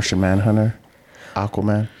 Universe. Martian Manhunter.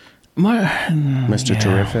 Aquaman. Mr. Yeah.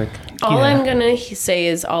 Terrific. All Yeah. I'm gonna say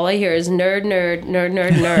is all I hear is nerd, nerd, nerd,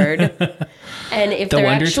 nerd, nerd. And if The they're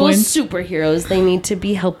Wonder actual Twins? superheroes, they need to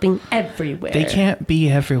be helping everywhere. They can't be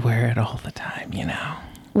everywhere at all the time, you know.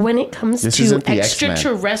 When it comes This to isn't the X-Men.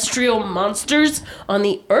 extraterrestrial monsters on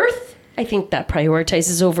the Earth, I think that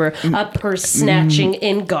prioritizes over a purse snatching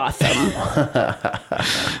in Gotham.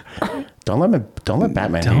 Don't let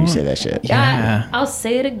Batman hear you say that shit. Yeah. I'll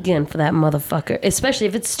say it again for that motherfucker, especially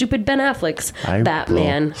if it's stupid Ben Affleck's I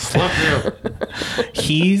Batman. will fuck you.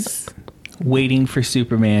 He's waiting for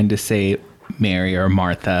Superman to say Mary or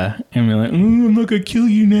Martha and be like, I'm not gonna kill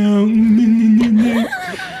you now.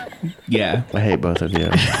 Yeah. I hate both of you.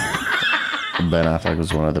 Ben Affleck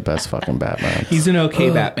was one of the best fucking Batman. He's an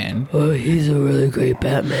okay Batman. Oh, he's a really great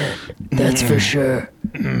Batman. That's for sure.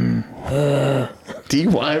 Do you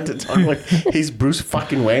want him to talk like he's Bruce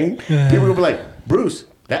fucking Wayne? People will be like, Bruce,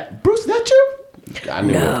 that you? I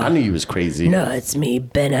knew he was crazy. No, it's me,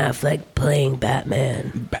 Ben Affleck, playing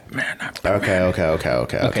Batman. Batman. Okay.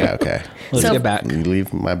 Let's So- get back. You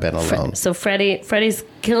leave my Ben alone. So Freddy's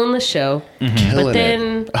killing the show. Killing But then,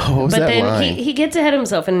 it. Oh, what was but that then line? he gets ahead of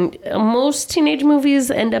himself, and most teenage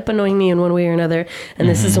movies end up annoying me in one way or another. And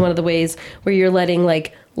this is one of the ways where you're letting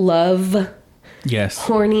like love, Yes.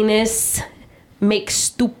 horniness, make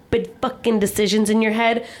stupid fucking decisions in your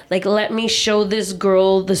head. Like, let me show this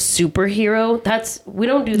girl the superhero. We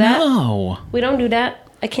don't do that. No. We don't do that.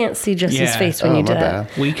 I can't see Jesse's Yeah. face when you do my that.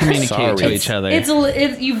 bad. We communicate to Sorry. each other.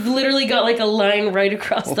 You've literally got like a line right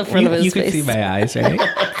across the front of his you face. could see my eyes, right?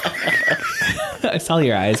 I saw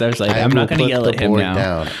your eyes. I was like, I I'm will not going to put yell the at him board now.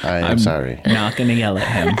 down. I am I'm sorry. Not going to yell at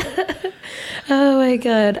him. Oh my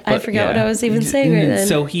god, I But, forgot what yeah. I was even saying right then.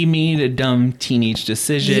 So he made a dumb teenage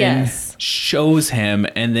decision. Yes. Shows him,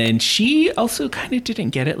 and then she also kind of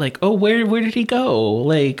didn't get it. Like, oh, where did he go?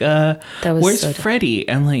 Like, was where's so dumb. Freddie?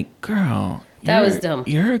 I'm like, girl, That was you're- dumb.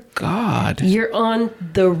 You're a god. You're on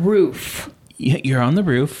the roof. You're on the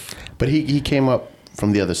roof. But he came up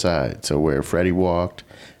from the other side, so where Freddy walked,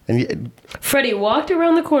 and Freddy walked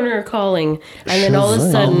around the corner calling, and then all of a Shazam.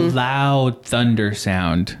 A sudden, loud thunder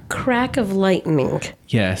sound. crack of lightning.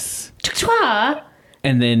 Yes. Chua!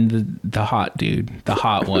 And then the hot dude, the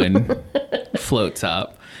hot one, floats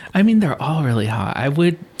up. I mean, they're all really hot. I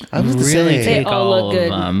would was to really say- They take all all look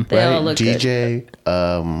good. of them. They all look good. DJ,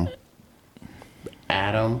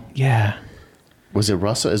 Adam, Yeah. Was it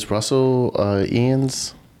Russell? Is Russell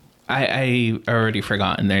Ian's? I already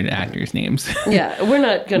forgotten their actors' names. Yeah, we're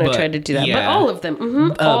not going to But, try to do that. yeah. But all of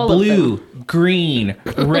them. All Blue, of them. green,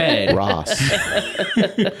 red. Ross.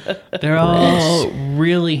 They're all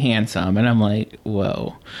really handsome. And I'm like,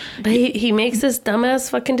 whoa. But he makes this dumbass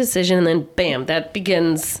fucking decision, and then bam, that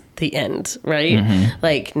begins the end, right?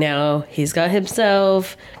 Like, now he's got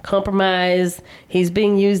himself compromised. He's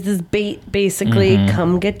being used as bait, basically.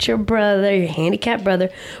 Come get your brother, your handicapped brother.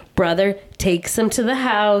 Brother takes him to the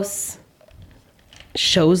house,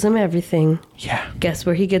 shows him everything. Yeah. Guess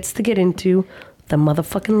where he gets to get into? The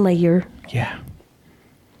motherfucking lair. Yeah.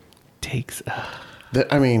 Takes.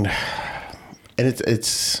 I mean, and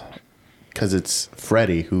it's because it's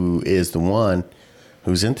Freddy who is the one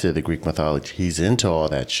who's into the Greek mythology. He's into all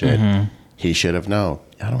that shit. He should have known.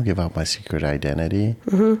 I don't give out my secret identity.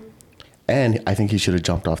 And I think he should have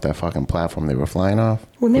jumped off that fucking platform they were flying off.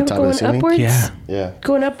 When they the were top of the going ceiling. upwards? Yeah.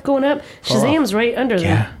 Going up. Shazam's right under them.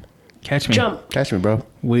 Yeah. Catch me. Jump. Catch me, bro.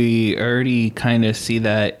 We already kind of see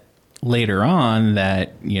that later on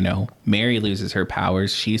that, Mary loses her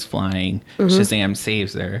powers. She's flying. Shazam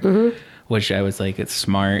saves her. Which I was like, it's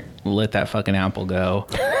smart. Let that fucking apple go.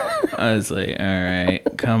 I was like, all right,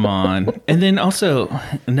 come on. And then also,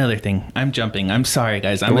 another thing. I'm jumping. I'm sorry,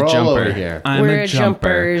 guys. I'm We're a all jumper. over here. I'm We're a jumper.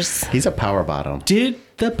 jumpers. He's a power bottom. Did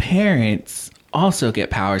the parents also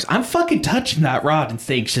get powers? I'm fucking touching that rod and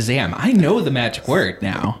saying Shazam. I know the magic word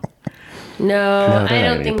now. No, they're I not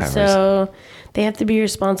don't any think powers. so. They have to be a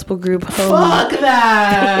responsible group home. Fuck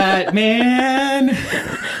that, man.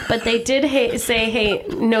 But they did say, hey,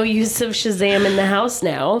 no use of Shazam in the house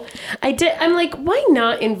now. I'm like, why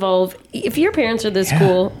not involve, if your parents are this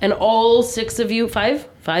cool and all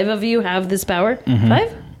five of you have this power?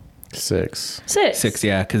 5? 6. 6. 6,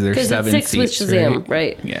 yeah, because there's 7 it's 6 with seats, Shazam,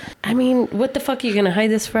 right? Yeah. I mean, what the fuck, are you going to hide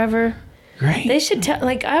this forever? Right. They should tell,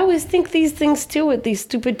 I always think these things too with these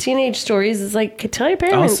stupid teenage stories is like, tell your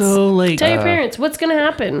parents. Also, tell your parents what's going to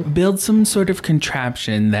happen. build some sort of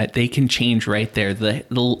contraption that they can change right there. The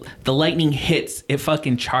lightning hits, it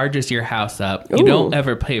fucking charges your house up. You Ooh. don't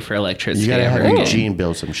ever pay for electricity You gotta ever have again. Eugene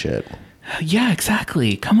build some shit. Yeah,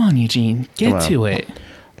 exactly. Come on, Eugene. Get Come on. to it.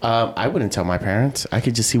 I wouldn't tell my parents. I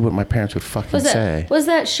could just see what my parents would fucking say. Was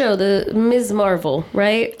that show, the Ms. Marvel,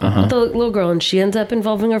 right? The little girl, and she ends up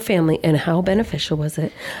involving her family. And how beneficial was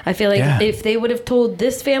it? I feel like Yeah. if they would have told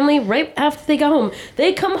this family right after they got home,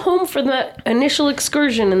 they come home from that initial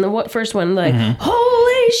excursion in the first one, like,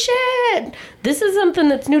 holy shit! This is something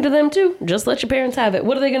that's new to them too. Just let your parents have it.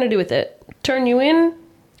 What are they going to do with it? Turn you in?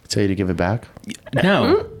 Tell you to give it back?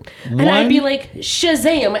 No. And I'd be like,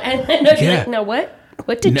 Shazam! And I'd be Yeah. like, now what?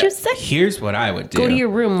 What did No, you say? Here's what I would do. Go to your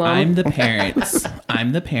room, Mom. I'm the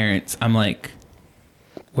parents. I'm like,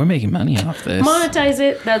 we're making money off this. Monetize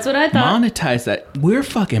it. That's what I thought. Monetize that. We're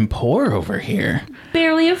fucking poor over here.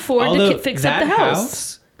 Barely afford Although to fix up that the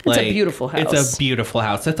house. It's a beautiful house. It's a beautiful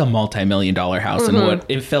house. That's a multi-million-dollar house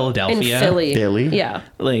in Philadelphia. In Philly. Philly? Yeah.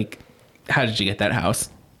 Like, how did you get that house?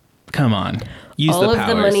 Come on. Use All the of powers.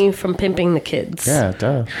 the money from pimping the kids. Yeah,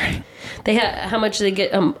 duh. They how much they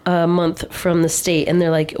get a month from the state, and they're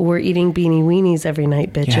like, we're eating beanie weenies every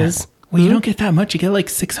night, Yeah. bitches. Well, you don't get that much. You get like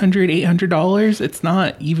 $600, $800. It's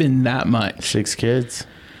not even that much. 6 kids.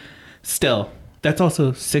 Still, that's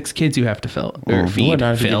also 6 kids you have to fill or We're feed.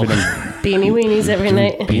 not even Fill. giving them Beanie weenies every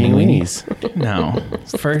night. beanie weenies. No,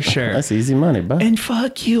 for sure. That's easy money, bro. And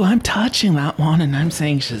fuck you. I'm touching that one and I'm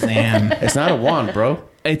saying Shazam. It's not a wand, bro.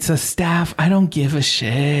 It's a staff. I don't give a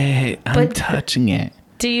shit. I'm But- touching it.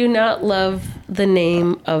 Do you not love the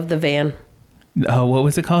name of the van? Oh, what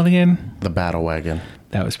was it called again? The battle wagon.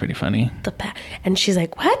 That was pretty funny. And she's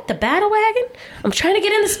like, what? The battle wagon? I'm trying to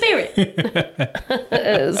get in the spirit.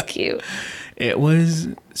 It was cute. It was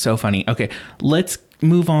so funny. Okay, let's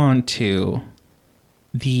move on to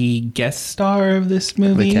the guest star of this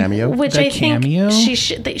movie. The cameo? Which The I cameo?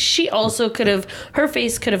 think she also could have, her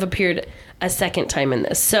face could have appeared a second time in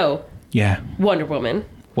this. So Yeah, Wonder Woman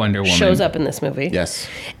Wonder Woman shows up in this movie. Yes.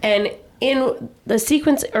 And in the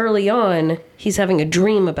sequence early on, he's having a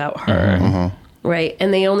dream about her, right?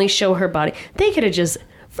 And they only show her body. They could have just,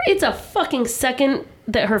 it's a fucking second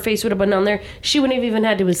that her face would have been on there. She wouldn't have even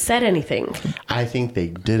had to have said anything. I think they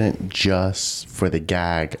didn't just for the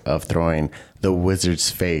gag of throwing the wizard's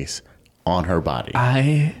face on her body.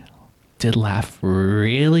 I did laugh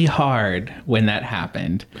really hard when that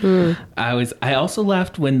happened. I also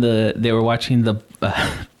laughed when they were watching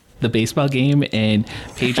the baseball game and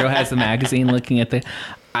Pedro has the magazine looking at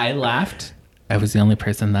I laughed. I was the only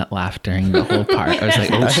person that laughed during the whole part. I was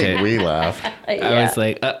like, oh I shit. think we laughed. I was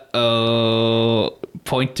like, uh-oh.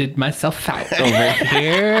 pointed myself out over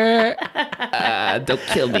here. Don't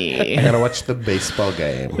kill me. I gotta watch the baseball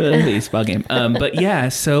game. But yeah,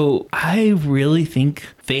 so I really think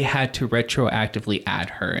they had to retroactively add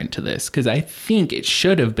her into this because I think it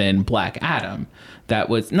should have been Black Adam. That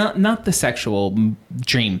was not the sexual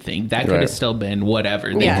dream thing. That could have still been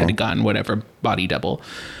whatever. They could have gotten whatever body double.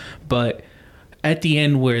 But at the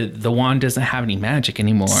end where the wand doesn't have any magic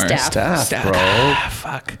anymore. Staff, bro.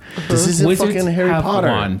 Fuck. This isn't Wizards fucking Harry have Potter.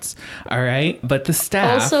 wands, all right? But the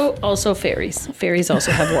staff... Also fairies. Fairies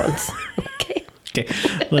also have wands. Okay.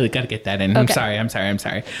 Okay, well, gotta get that in. I'm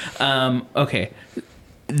sorry. Okay.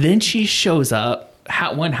 Then she shows up.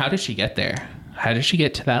 How did she get there? How did she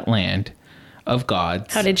get to that land of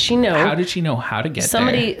gods? How did she know? How did she know how to get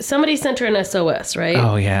there? Somebody sent her an SOS, right?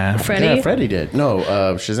 Oh, yeah. Freddie? Yeah, Freddie did. No,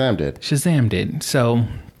 Shazam did. Shazam did. So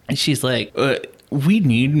she's like, we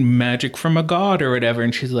need magic from a god or whatever.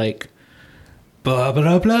 And she's like, blah,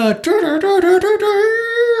 blah, blah.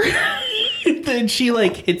 Then she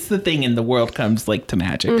like hits the thing and the world comes like to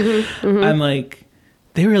magic. I'm like,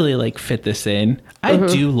 they really like fit this in. I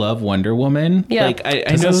do love Wonder Woman. Yeah. Like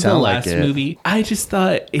I know the last movie. I just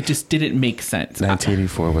thought it just didn't make sense.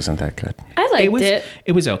 1984 wasn't that good. I liked it.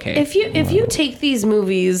 It was okay. If you take these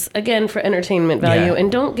movies again for entertainment value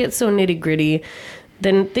and don't get so nitty gritty,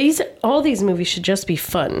 then all these movies should just be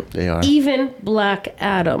fun. They are. Even Black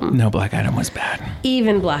Adam. No, Black Adam was bad.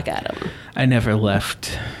 Even Black Adam. I never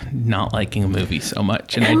left not liking a movie so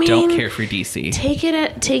much, and I don't care for DC. Take it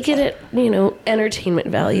at entertainment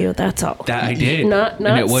value. That's all. That I did. Not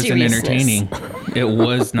and it wasn't seriousness. entertaining. It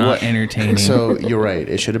was not entertaining. So you're right.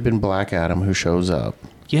 It should have been Black Adam who shows up.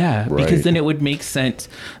 Yeah, Right. because then it would make sense.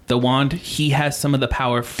 The wand, he has some of the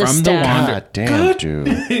power from the wand. God damn,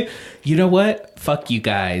 dude. You know what? Fuck you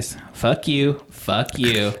guys. Fuck you. Fuck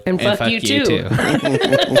you. And fuck you too.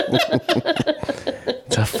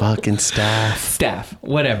 It's a fucking staff. Staff.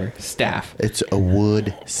 Whatever. Staff. It's a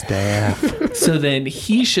wood staff. So then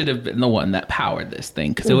he should have been the one that powered this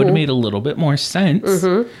thing because it would have made a little bit more sense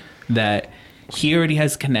that he already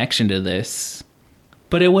has a connection to this.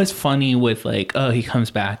 But it was funny with like, oh, he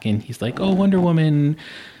comes back and he's like, oh, Wonder Woman,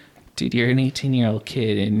 dude, you're an 18-year-old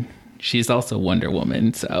kid and she's also Wonder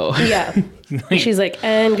Woman. So Yeah. She's like,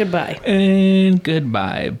 and goodbye. And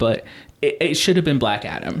goodbye. But it should have been Black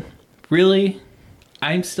Adam. Really?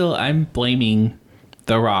 I'm blaming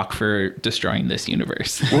The Rock for destroying this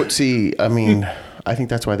universe. Well, see, I mean, I think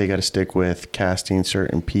that's why they got to stick with casting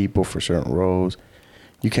certain people for certain roles.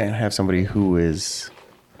 You can't have somebody who is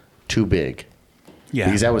too big. Yeah.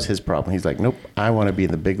 Because that was his problem. He's like, nope, I want to be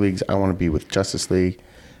in the big leagues. I want to be with Justice League.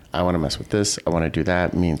 I want to mess with this. I want to do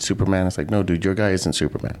that. Me and Superman. It's like, no, dude, your guy isn't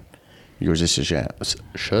Superman. Yours is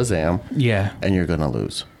Shazam. Yeah. And you're going to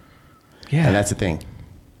lose. Yeah. And that's the thing.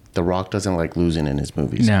 The Rock doesn't like losing in his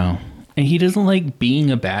movies. No. And he doesn't like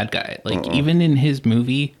being a bad guy. Like, even in his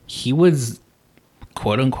movie, he was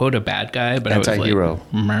quote-unquote a bad guy, but anti-hero. I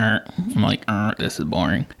was like, I'm like, this is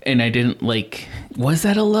boring. And I didn't like, was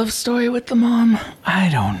that a love story with the mom? I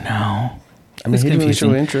don't know. I mean, he didn't really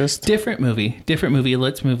show interest. Different movie.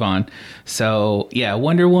 Let's move on. So, yeah,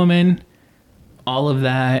 Wonder Woman, all of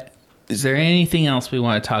that. Is there anything else we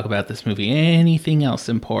want to talk about this movie? Anything else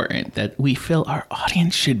important that we feel our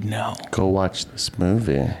audience should know? Go watch this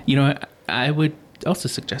movie. You know what? I would also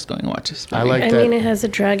suggest going and watch this movie. I mean, it has a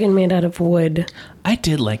dragon made out of wood. I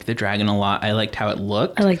did like the dragon a lot. I liked how it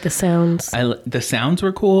looked. I like the sounds. The sounds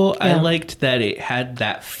were cool. Yeah. I liked that it had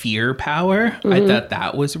that fear power. I thought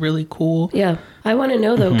that was really cool. Yeah. I want to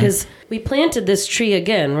know though, because we planted this tree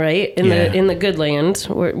again, right? In the good land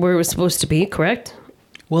where it was supposed to be, correct?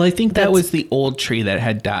 Well, I think that was the old tree that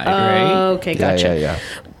had died, right? Okay, gotcha. Yeah.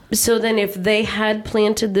 So then if they had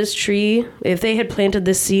planted this tree, if they had planted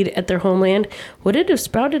this seed at their homeland, would it have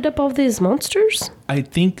sprouted up all these monsters? I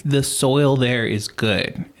think the soil there is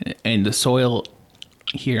good. And the soil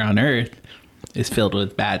here on Earth is filled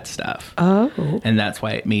with bad stuff. Oh. And that's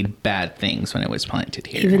why it made bad things when it was planted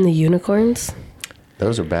here. Even the unicorns?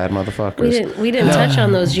 Those are bad motherfuckers. We didn't touch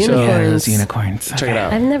on those unicorns. Yeah, those unicorns. Check it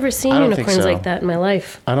out. I've never seen I don't think unicorns so. like that in my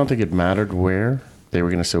life. I don't think it mattered where they were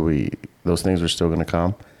going to say those things were still going to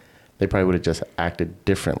come. They probably would have just acted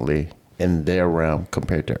differently in their realm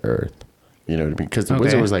compared to Earth. You know what I mean? Because the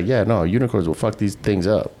wizard was like, yeah, no, unicorns will fuck these things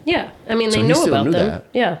up. Yeah. I mean, So they he know still about knew them. that.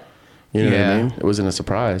 Yeah. You know what Yeah. I mean? It wasn't a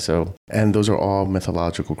surprise. So, and those are all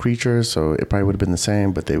mythological creatures, so it probably would have been the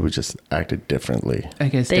same, but they would just acted differently. I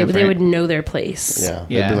guess They would know their place. Yeah.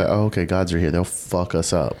 Yeah. They'd be like, oh, okay, gods are here. They'll fuck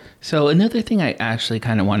us up. So another thing I actually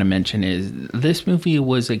kind of want to mention is this movie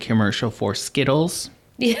was a commercial for Skittles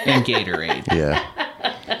and Gatorade. Yeah.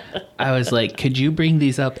 I was like, could you bring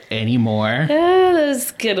these up anymore? Those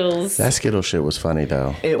Skittles. That Skittle shit was funny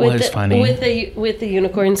though. It was funny. With the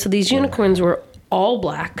unicorns. So these unicorns were all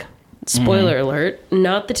black. Spoiler alert,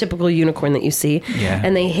 not the typical unicorn that you see. Yeah.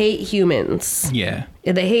 And they hate humans. Yeah.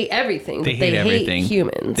 They hate everything. They but hate everything.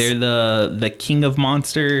 Humans. They're the king of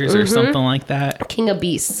monsters or something like that. King of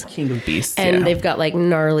beasts. King of beasts. And they've got like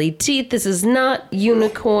gnarly teeth. This is not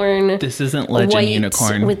unicorn. This isn't Legend white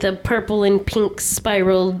Unicorn. with a purple and pink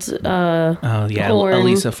spiraled oh yeah, horn.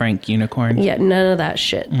 Elisa Frank Unicorn. Yeah, none of that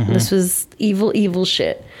shit. This was evil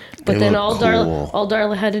shit. But They then look cool. all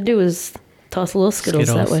Darla had to do was toss a little Skittles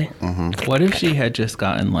that way. What if she had just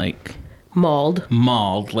gotten like Mauled.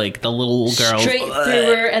 like the little girls Straight through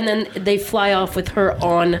her, and then they fly off with her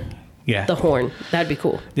on Yeah. the horn. That'd be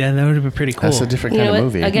cool. Yeah, that would have been pretty cool. That's a different You kind know of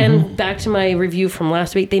what? movie. Again, back to my review from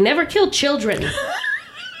last week. They never killed children.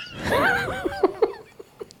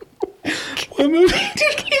 What movie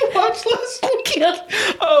did you watch last week?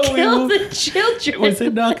 Kill the children. Was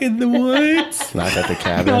it Knock in the Woods? Knock at the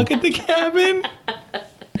cabin. Knock at the Cabin?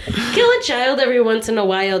 Kill a child every once in a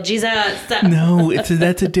while. Jesus. No,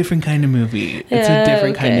 that's a different kind of movie. It's a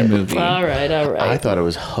different kind of movie. All right. I thought it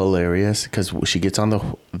was hilarious because she gets on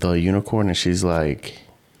the unicorn and she's like,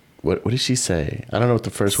 what did she say? I don't know what the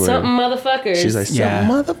first word. Something motherfuckers. She's like, Yeah.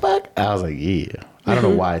 motherfucker. I was like, yeah. I don't know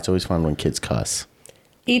why. It's always fun when kids cuss.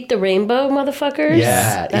 Eat the rainbow, motherfuckers.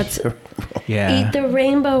 Yeah. That's Yeah. eat the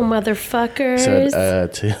rainbow, motherfuckers. So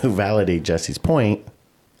to validate Jesse's point,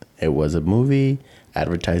 it was a movie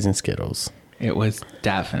advertising Skittles. It was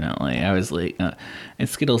definitely. I was like, and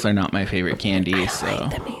Skittles are not my favorite candy, so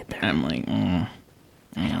like them either. I'm like,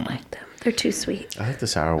 I don't like them. They're too sweet. I like the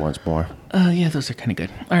sour ones more. yeah, those are kind of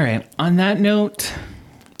good. All right. On that note,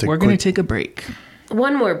 It's a we're going to quick- take a break.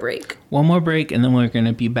 One more break. One more break, and then we're going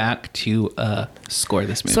to be back to score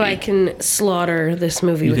this movie. So I can slaughter this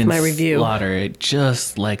movie You with can my review. slaughter it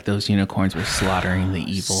just like those unicorns were slaughtering the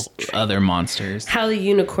evil other monsters. How the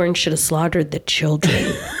unicorn should have slaughtered the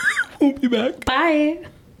children. We'll be back. Bye.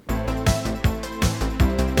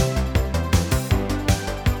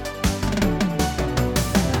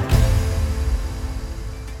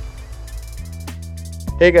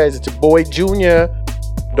 Hey guys, it's your boy Junior.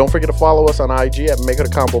 Don't forget to follow us on IG at Make It a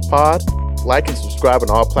Combo Pod. Like and subscribe on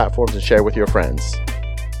all platforms and share with your friends.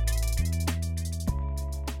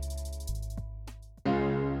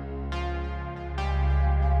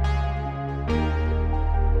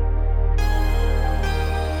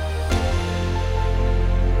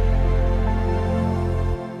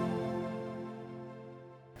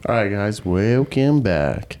 All right, guys, welcome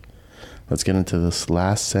back. Let's get into this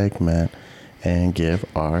last segment and give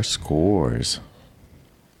our scores.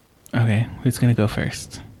 Okay, who's going to go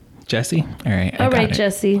first? Jesse? All right. I All got right, it.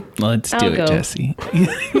 Jesse. Let's do I'll it, go. Jesse.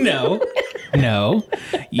 No.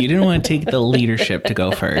 You didn't want to take the leadership to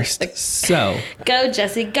go first. So Go,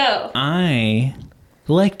 Jesse, go. I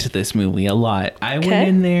liked this movie a lot. I Okay. went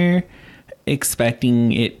in there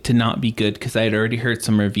expecting it to not be good because I had already heard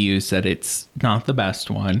some reviews that it's not the best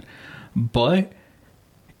one. But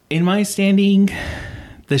in my standing,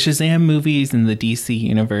 the Shazam movies in the DC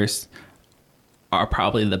universe are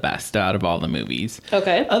probably the best out of all the movies.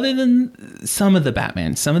 Okay. Other than some of the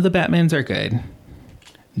Batmans. Some of the Batmans are good.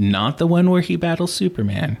 Not the one where he battles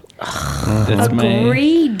Superman. That's my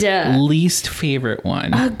Agreed. least favorite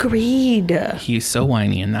one. Agreed. He's so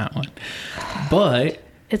whiny in that one. But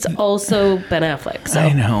It's also Ben Affleck. So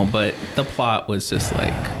I know, but the plot was just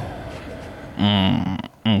like,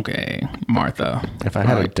 okay, Martha. If I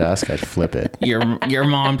had a desk, I'd flip it. Your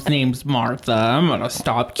mom's name's Martha. I'm gonna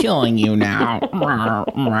stop killing you now.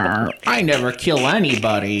 I never kill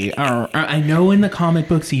anybody. I know in the comic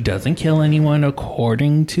books he doesn't kill anyone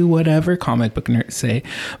according to whatever comic book nerds say,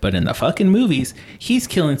 but in the fucking movies he's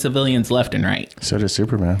killing civilians left and right. So does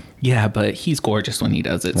Superman. Yeah, but he's gorgeous when he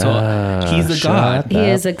does it. So he's a god. He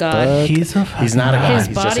is a god. He's a He's not a fucking god. His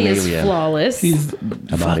He's just body an is alien. flawless. He's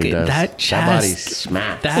body fucking does. that That chest. body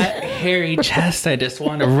smacks. That hairy chest. I just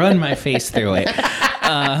want to run my face through it.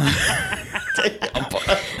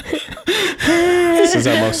 This is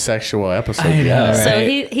our most sexual episode. I know, yet.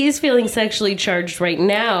 right? So he's feeling sexually charged right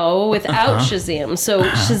now without Shazam. So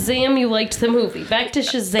Shazam, you liked the movie. Back to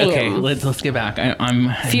Shazam. Okay, let's get back.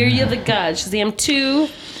 I'm Fury of the Gods. Shazam 2,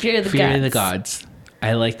 Fury of the Fury Gods. of the Gods.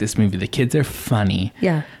 I like this movie. The kids are funny.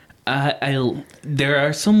 Yeah. There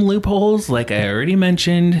are some loopholes, like I already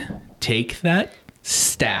mentioned. Take that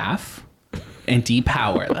staff and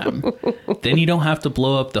depower them. Then you don't have to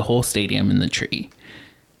blow up the whole stadium in the tree.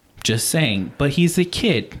 Just saying. But he's a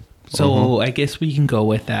kid, so I guess we can go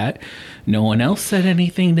with that. No one else said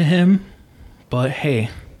anything to him, but hey,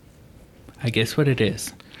 I guess what it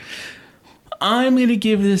is. I'm going to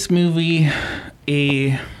give this movie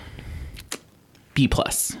a B+.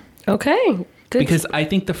 Okay. Good. Because I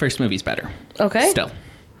think the first movie's better. Okay. Still.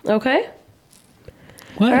 Okay.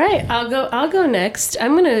 What? All right. I'll go next.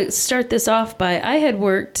 I'm going to start this off by I had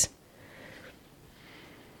worked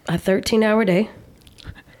a 13-hour day.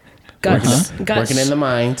 Working in the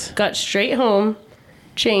mines. Got straight home,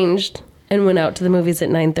 changed, and went out to the movies at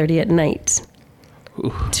 9:30 at night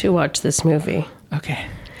to watch this movie. Okay.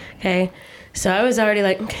 Okay. So I was already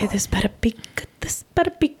like, okay, this better be good. This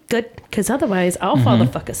better be good. Because otherwise, I'll fall the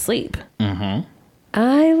fuck asleep. Mm-hmm.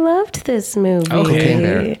 I loved this movie.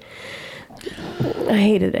 Okay. I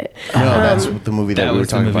hated it. No, that's the movie that we were was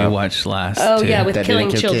the talking movie we about. watched last. Oh, too. yeah, with That killing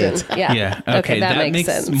didn't kill children. kids. Yeah. Yeah. Okay, that makes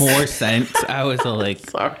sense. more sense. I was like,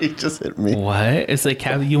 Sorry, it just hit me. what? It's like,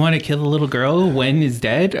 you want to kill the little girl? Wen is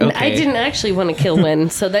dead? Okay. I didn't actually want to kill Win,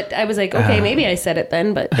 so that I was like, okay, maybe I said it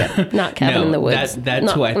then, but yeah, not Cabin in the Woods. That's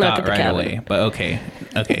Not- who I not thought the right cabin. away. But okay,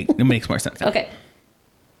 it makes more sense. Okay.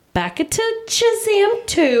 Back to Shazam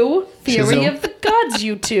 2, Fury Shazam. of the Gods,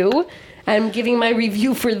 you two. I'm giving my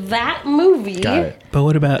review for that movie. Got it. But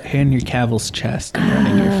what about Henry Cavill's chest and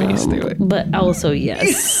running your face through it? But also,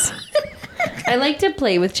 yes. I like to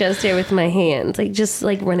play with chest hair with my hands. I just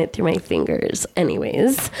like run it through my fingers.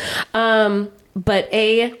 Anyways. But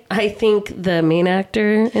I think the main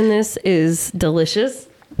actor in this is delicious.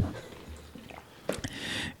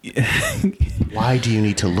 Why do you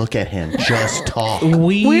need to look at him? Just talk.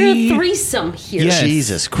 We're a threesome here. Yes.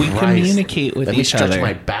 Jesus We Christ. communicate with Let me each stretch other.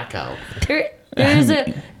 my back out. There's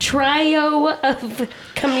a trio of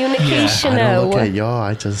communication. I don't look at y'all.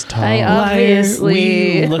 I just talk. I Liar.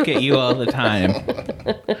 obviously, We look at you all the time.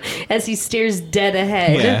 as he stares dead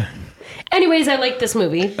ahead. Yeah. Anyways, I like this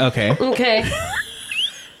movie. Okay. Okay.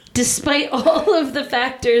 Despite all of the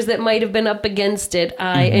factors that might have been up against it,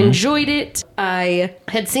 I enjoyed it. I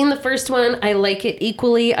had seen the first one. I like it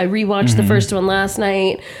equally. I rewatched the first one last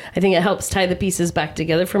night. I think it helps tie the pieces back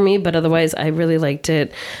together for me, but otherwise, I really liked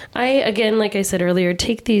it. I, again, like I said earlier,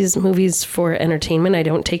 take these movies for entertainment. I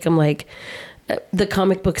don't take them like the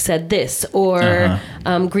comic book said this or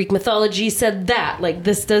Greek mythology said that. Like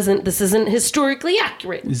this isn't historically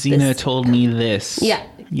accurate. Xena told me this. Yeah.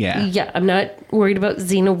 I'm not worried about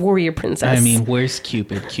Xena Warrior Princess. I mean, where's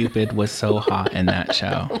Cupid? Cupid was so hot in that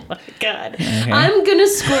show. Oh my God. I'm gonna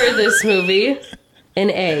score this movie an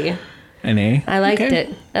A. An A? I liked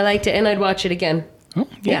it. And I'd watch it again. Oh,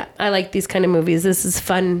 Yeah, I like these kind of movies. This is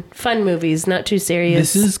fun movies, not too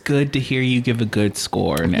serious. This is good to hear you give a good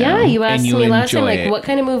score now. Yeah, you asked and me last time, enjoy like, it. what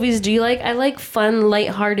kind of movies do you like? I like fun,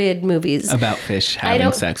 lighthearted movies. About fish having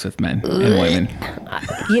don't- sex with men and women.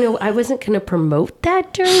 I wasn't going to promote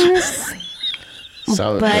that during this.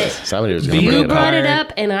 Somebody was going to You bring You it brought up. it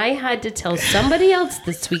up, and I had to tell somebody else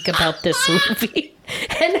this week about this movie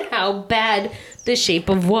and how bad The Shape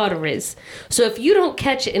of Water is. So if you don't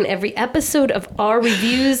catch it in every episode of our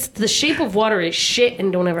reviews, The Shape of Water is shit,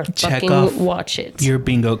 and don't ever Check fucking off watch it. your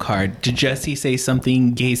bingo card. Did Jessie say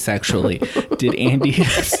something gay sexually? Did Andy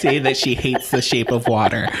say that she hates The Shape of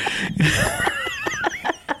Water?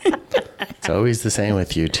 It's always the same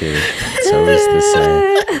with you two. It's always the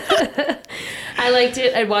same. I liked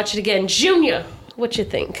it. I'd watch it again. Junior, what you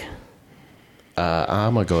think?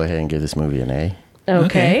 I'm going to go ahead and give this movie an A.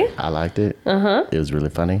 Okay. I liked it. It was really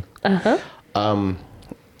funny.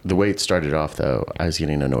 The way it started off, though, I was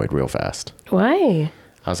getting annoyed real fast. Why?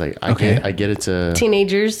 I was like, Okay. I get it's a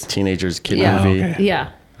Teenagers. kid Yeah. movie. Okay.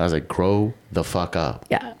 Yeah. I was like, grow the fuck up.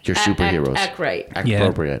 Yeah. You're superheroes. Act right. Act Yeah.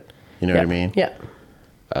 appropriate. You know what I mean? Yeah.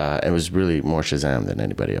 It was really more Shazam than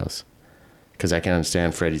anybody else. Because I can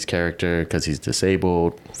understand Freddy's character because he's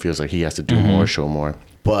disabled, feels like he has to do more, show more.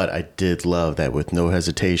 But I did love that with no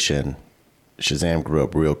hesitation, Shazam grew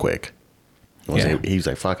up real quick. He was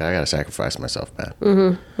like, fuck, I got to sacrifice myself,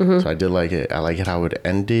 man. So I did like it. I like it how it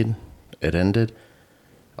ended.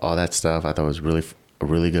 All that stuff. I thought it was really a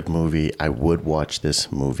really good movie. I would watch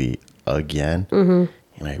this movie again. And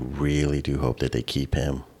I really do hope that they keep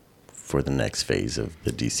him for the next phase of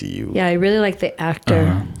the DCU. Yeah, I really like the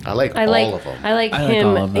actor. I like all of them. I like I like him.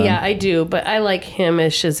 all of them. Yeah, I do. But I like him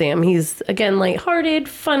as Shazam. He's, again, lighthearted,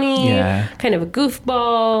 funny, Yeah. kind of a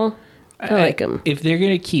goofball. I like him. If they're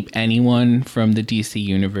going to keep anyone from the DC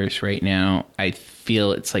universe right now, I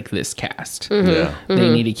feel it's like this cast. Yeah. They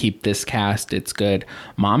need to keep this cast. It's good.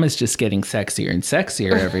 Mom is just getting sexier and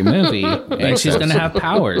sexier every movie. And she's going to have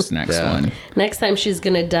powers next Yeah. one. Next time she's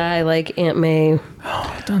going to die like Aunt May.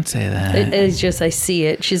 Oh, don't say that. It's just, I see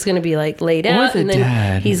it. She's going to be like laid out. the And then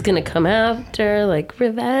dad. he's going to come after like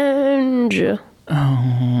revenge. Oh.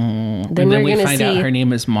 Then And then we're we going to find out see. her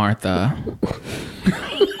name is Martha.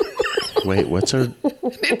 Wait, what's her?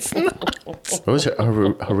 It's not. What was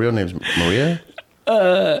her real name's Maria?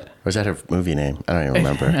 Or is that her movie name? I don't even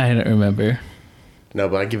remember. I don't remember. No,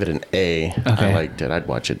 but I give it an A. Okay. I liked it. I'd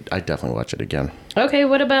watch it. I'd definitely watch it again. Okay,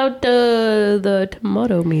 what about the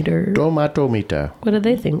tomato meter? Tomato meter. What do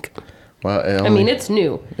they think? Well, I mean, it's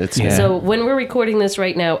new. It's Yeah. So when we're recording this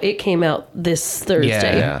right now, it came out this Thursday.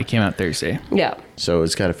 Yeah, it came out Thursday. Yeah. So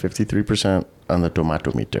it's got a 53% on the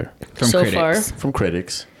tomato meter From So critics. far. from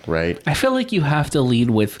critics, right? I feel like you have to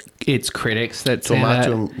lead with its critics that say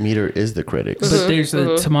Tomato that. meter is the critics. But there's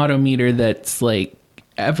a tomato meter that's like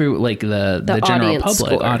the general audience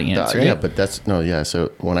public score. audience, right? Yeah, but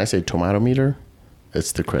So when I say tomato meter,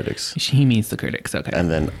 it's the critics. He means the critics. Okay. And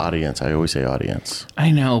then audience, I always say audience.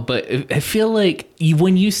 I know, but I feel like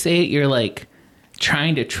when you say it, you're like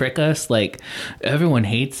trying to trick us. Like everyone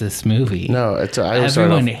hates this movie. No,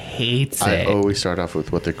 Everyone hates I it. always start off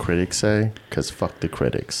with what the critics say, because fuck the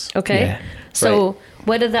critics. Okay. Yeah. So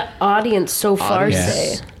what did the audience so far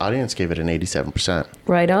Audience- say? Audience gave it an 87%.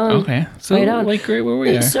 Right on. Okay, so Right on. like right where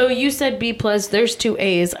we are. So you said B plus. There's 2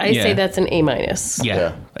 A's. I say Yeah. that's an A minus. Yeah, Yeah.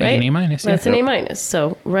 like an Right? A minus. Yeah. That's an A minus.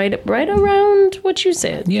 So right around what you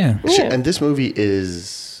said. Yeah. Yeah. And this movie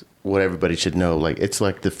is what everybody should know. Like, it's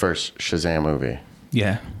like the first Shazam movie.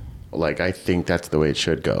 Yeah. Like, I think that's the way it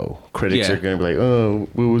should go. Critics Yeah. are going to be like, oh,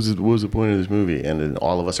 what was the point of this movie? And then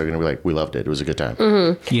all of us are going to be like, we loved it. It was a good time.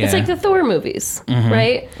 Yeah. It's like the Thor movies,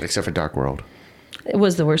 right? Except for Dark World. It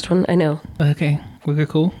was the worst one. I know. Okay, we're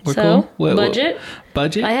cool. We're So, cool. budget?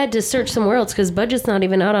 Budget. I had to search somewhere else because budget's not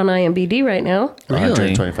even out on IMDb right now. Really?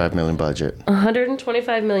 125 million budget.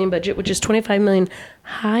 125 million budget, which is 25 million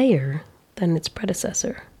higher than its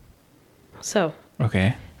predecessor. So,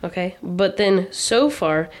 Okay. okay. But then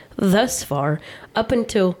thus far, up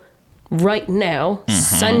until right now,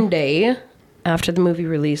 Sunday, after the movie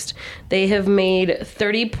released, they have made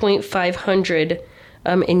 30.500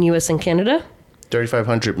 in US and Canada.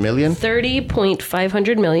 3,500 million?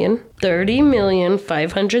 30.500 million.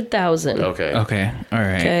 30,500,000. Okay. Okay. All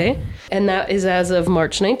right. Okay. And that is as of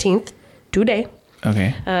March 19th, today.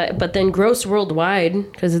 Okay. But then gross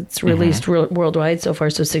worldwide, because it's released worldwide so far,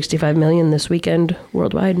 so 65 million this weekend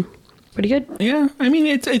worldwide. Pretty good. Yeah. I mean,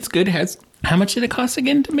 it's good. How much did it cost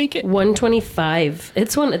again to make it? 125.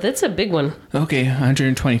 That's a big one. Okay,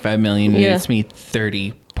 125 million. Yeah. It's me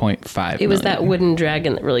 30.5. It was that wooden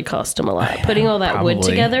dragon that really cost them a lot. Putting all that wood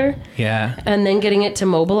Probably. together Yeah. and then getting it to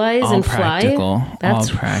mobilize All and practical. fly. That's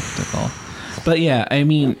all practical. But yeah, I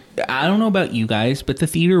mean, I don't know about you guys, but the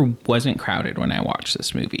theater wasn't crowded when I watched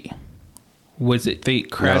this movie. Was it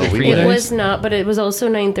crowded No, for we you It guys? was not, but it was also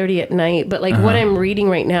 9:30 at night. But like what I'm reading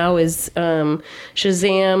right now is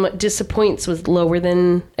Shazam disappoints was lower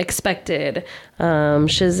than expected.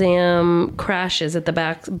 Shazam crashes at the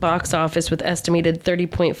box office with estimated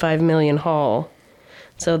 30.5 million haul.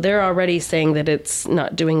 So they're already saying that it's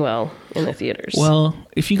not doing well in the theaters. Well,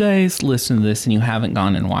 if you guys listen to this and you haven't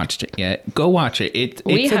gone and watched it yet, go watch it. It's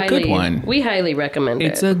a good one. We highly recommend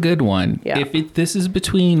It's it. a good one. Yeah. If this is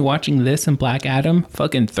between watching this and Black Adam,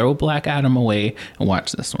 fucking throw Black Adam away and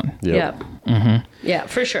watch this one. Yep. Yeah. Yeah,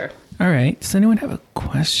 for sure. All right. Does anyone have a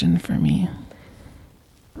question for me?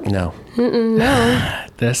 No.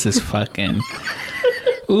 This is fucking.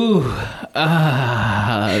 Ooh.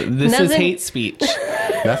 This is Nothing- hate speech.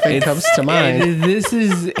 Nothing comes to mind. This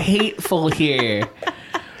is hateful here.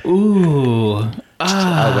 Ooh. Oh,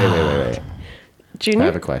 wait. I Junior?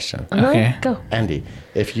 have a question. Okay. Go. Andy,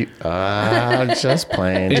 if you... just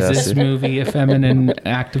playing, Is this Jesse. movie a feminine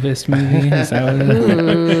activist movie? Is that what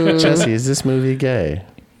it is? Jesse, is this movie gay?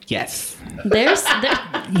 Yes.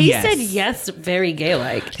 He Yes. said yes, very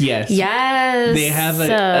gay-like. Yes. Yes. They have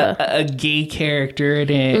a gay character in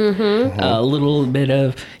it. Mm-hmm. A little bit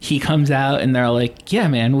of he comes out and they're like, yeah,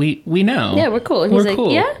 man, we know. Yeah, we're cool. And he's like,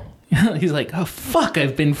 yeah? He's like, oh fuck,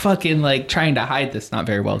 I've been fucking like trying to hide this. Not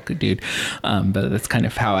very well, good dude. But that's kind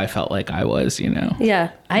of how I felt like I was, you know.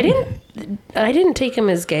 Yeah. I didn't take him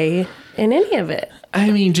as gay in any of it. I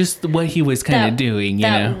mean, just what he was kind of doing, you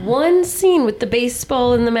that know. one scene with the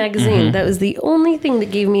baseball in the magazine, that was the only thing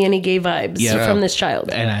that gave me any gay vibes Yeah. from this child.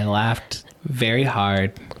 And I laughed very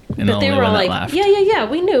hard. And the But they only were all one that like, laughed. yeah,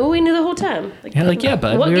 we knew the whole time. Like, Yeah,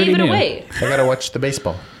 bud, what we gave already it knew. away? I gotta watch the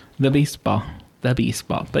baseball. The baseball.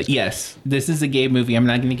 But yes, this is a gay movie. I'm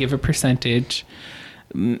not going to give a percentage.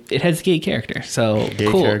 it has gay character. So Gay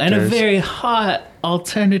cool. And a characters. very hot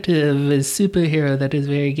alternative superhero that is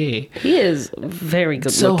very gay. He is very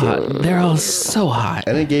good So looking. hot. They're all so hot.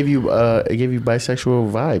 And it gave you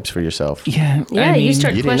bisexual vibes for yourself. Yeah. Yeah, I mean, you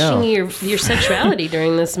start you didn't know. questioning your sexuality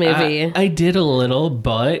during this movie. I did a little,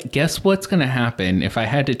 but guess what's going to happen? If I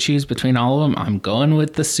had to choose between all of them, I'm going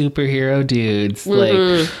with the superhero dudes.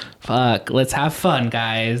 Like, fuck, let's have fun,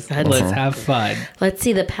 guys. Let's have fun. Let's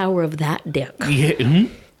see the power of that dick. Yeah. mhm.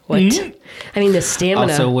 What? I mean, the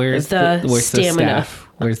stamina. Also, where's the stamina? staff?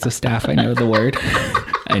 Where's the staff? I know the word.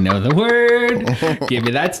 I know the word. Give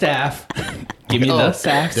me that staff. Give me the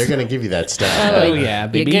staff. They're gonna give you that stuff. Oh yeah,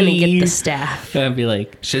 baby. You're gonna get the staff. I'd be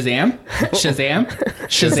like, Shazam, Shazam,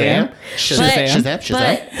 Shazam, But, Shazam.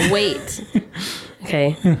 but wait.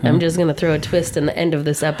 Okay, I'm just gonna throw a twist in the end of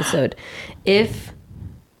this episode. If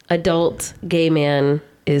adult gay man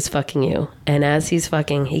is fucking you, and as he's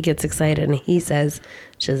fucking, he gets excited and he says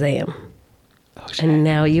Shazam, and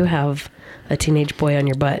now you have a teenage boy on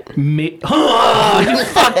your butt. Oh, you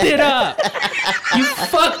fucked it up. You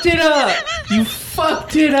fucked it up. You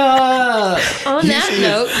fucked it up. On that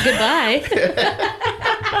note, goodbye.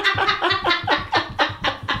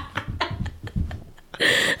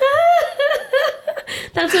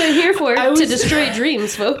 That's what I'm here for, to destroy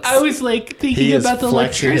dreams, folks. I was like thinking He is about the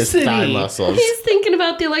flexing his electricity. thigh muscles. He's thinking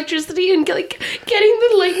about the electricity and like getting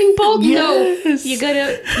the lightning bolt. Yes. No, you got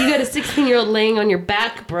a 16-year-old laying on your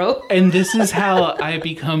back, bro. And this is how I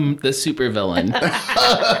become the supervillain.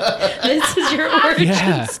 This is your origin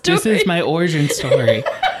Yeah, story. this is my origin story.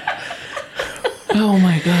 Oh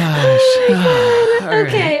my gosh.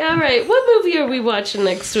 Okay, all right. What movie are we watching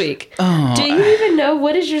next week? Oh, Do you even know?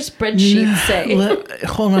 What does your spreadsheet say?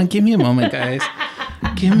 Hold on, give me a moment, guys.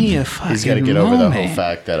 Give me a fucking He's got to get moment. over the whole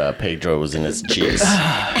fact that Pedro was in his cheese.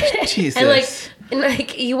 Jesus. And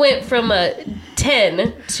like you went from a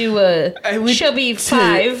 10 to I a went chubby to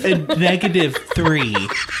 5. a -3.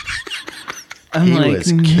 I'm He like, was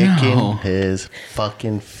kicking no. his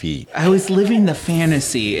fucking feet. I was living the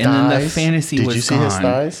fantasy, and then the Thighs? fantasy Did was you see gone. his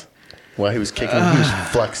thighs? While he was kicking, he was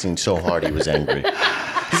flexing so hard he was angry.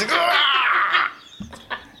 He's like, "Ah!"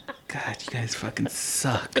 God, you guys fucking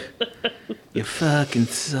suck. You fucking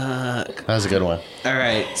suck. That was a good one. All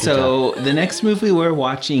right, so the next movie we're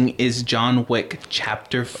watching is John Wick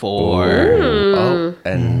Chapter 4. Oh,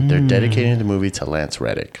 and they're dedicating the movie to Lance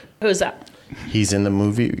Reddick. Who's that? He's in the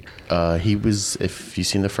movie. He was, if you've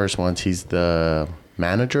seen the first ones, he's the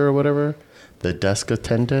manager or whatever, the desk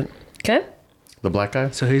attendant, Okay. the black guy.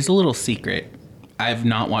 So here's a little secret. I've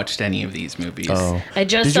not watched any of these movies. Oh, I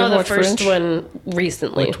just Did you saw ever the watch first Fringe? one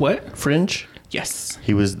recently. What? Fringe. Yes.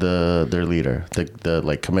 He was their leader, the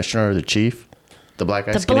like commissioner, the chief, the black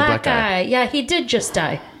guy, The skinny black guy. Yeah, he did just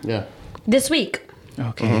die Yeah. this week.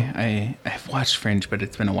 Okay, I've watched Fringe, but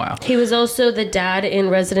it's been a while. He was also the dad in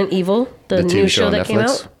Resident Evil, the The new TV show on that came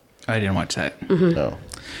Netflix? out. I didn't watch that. No.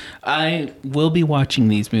 I will be watching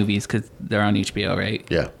these movies because they're on HBO, right?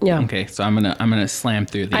 Yeah. Yeah. Okay, so I'm gonna slam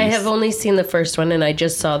through these. I have only seen the first one, and I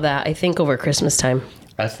just saw that, I think, over Christmas time.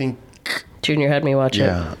 I think. Junior had me watch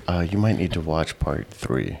Yeah. You might need to watch part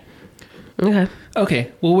 3. it. Okay. Okay,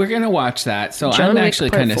 well we're gonna watch that. So John I'm Wick actually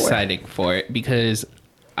Part kind of 4. excited for it because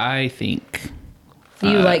I think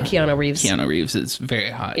You like Keanu Reeves. Keanu Reeves is very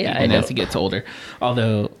hot, Yeah, even I know. as he gets older.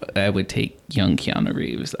 Although I would take young Keanu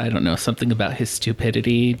Reeves. I don't know, something about his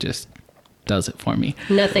stupidity just does it for me.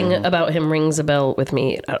 Nothing about him rings a bell with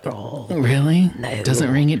me at all. Really? No.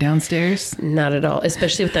 Doesn't ring it downstairs? Not at all.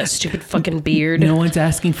 Especially with that stupid fucking beard. No one's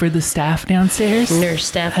asking for the staff downstairs? Nurse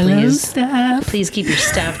staff, Hello, please. staff. Please keep your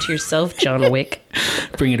staff to yourself, John Wick.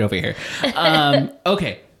 Bring it over here.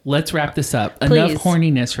 Okay, let's wrap this up. Please. Enough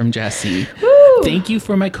horniness from Jesse. Thank you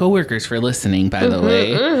for my coworkers for listening, by the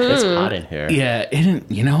way. It's hot in here. Yeah,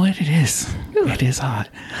 you know what? It is. It is hot.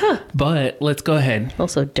 But let's go ahead.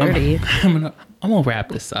 Also dirty. I'm gonna wrap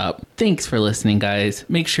this up. Thanks for listening, guys.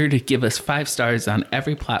 Make sure to give us 5 stars on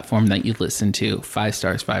every platform that you listen to. 5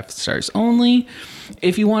 stars, 5 stars only.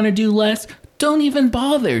 If you want to do less, don't even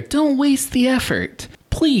bother. Don't waste the effort.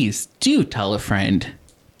 Please do tell a friend.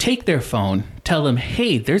 Take their phone. Tell them,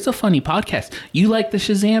 hey, there's a funny podcast. You like the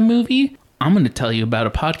Shazam movie? I'm going to tell you about a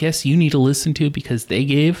podcast you need to listen to because they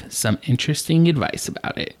gave some interesting advice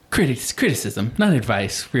about it. Criticism, not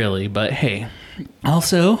advice, really, but hey.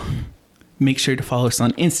 Also, make sure to follow us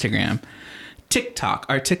on Instagram. TikTok.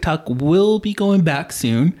 Our TikTok will be going back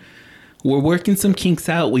soon. We're working some kinks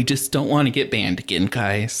out. We just don't want to get banned again,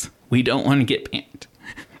 guys. We don't want to get banned.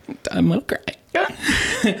 I'm gonna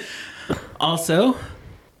cry. Also,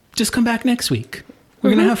 just come back next week. We're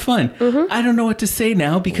going to have fun. I don't know what to say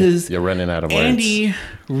now because You're running out of words. Andy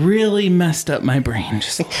really messed up my brain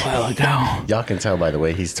just a while ago. Y'all can tell by the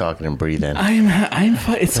way he's talking and breathing.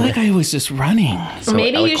 It's like I was just running. So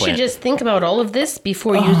Maybe you eloquent. should just think about all of this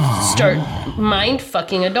before you start mind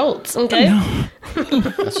fucking adults, okay? That's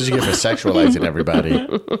what you get for sexualizing everybody.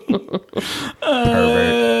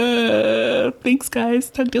 Pervert. Thanks, guys.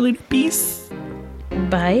 Talk to you later. Peace.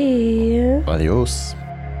 Bye. Adios.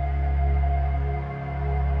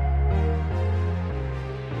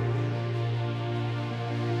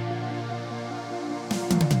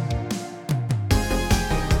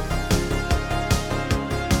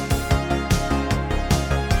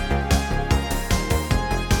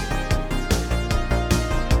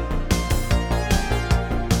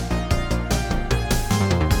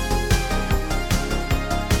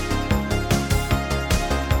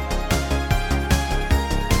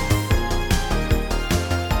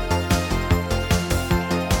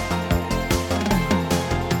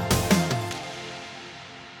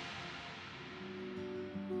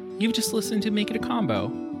 You've just listened to Make It a Combo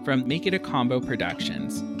from Make It a Combo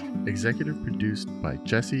Productions. Executive produced by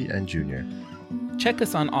Jesse and Junior. Check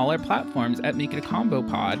us on all our platforms at Make It a Combo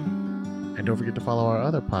Pod. And don't forget to follow our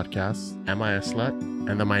other podcasts, Am I a Slut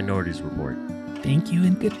and The Minorities Report. Thank you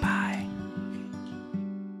and goodbye.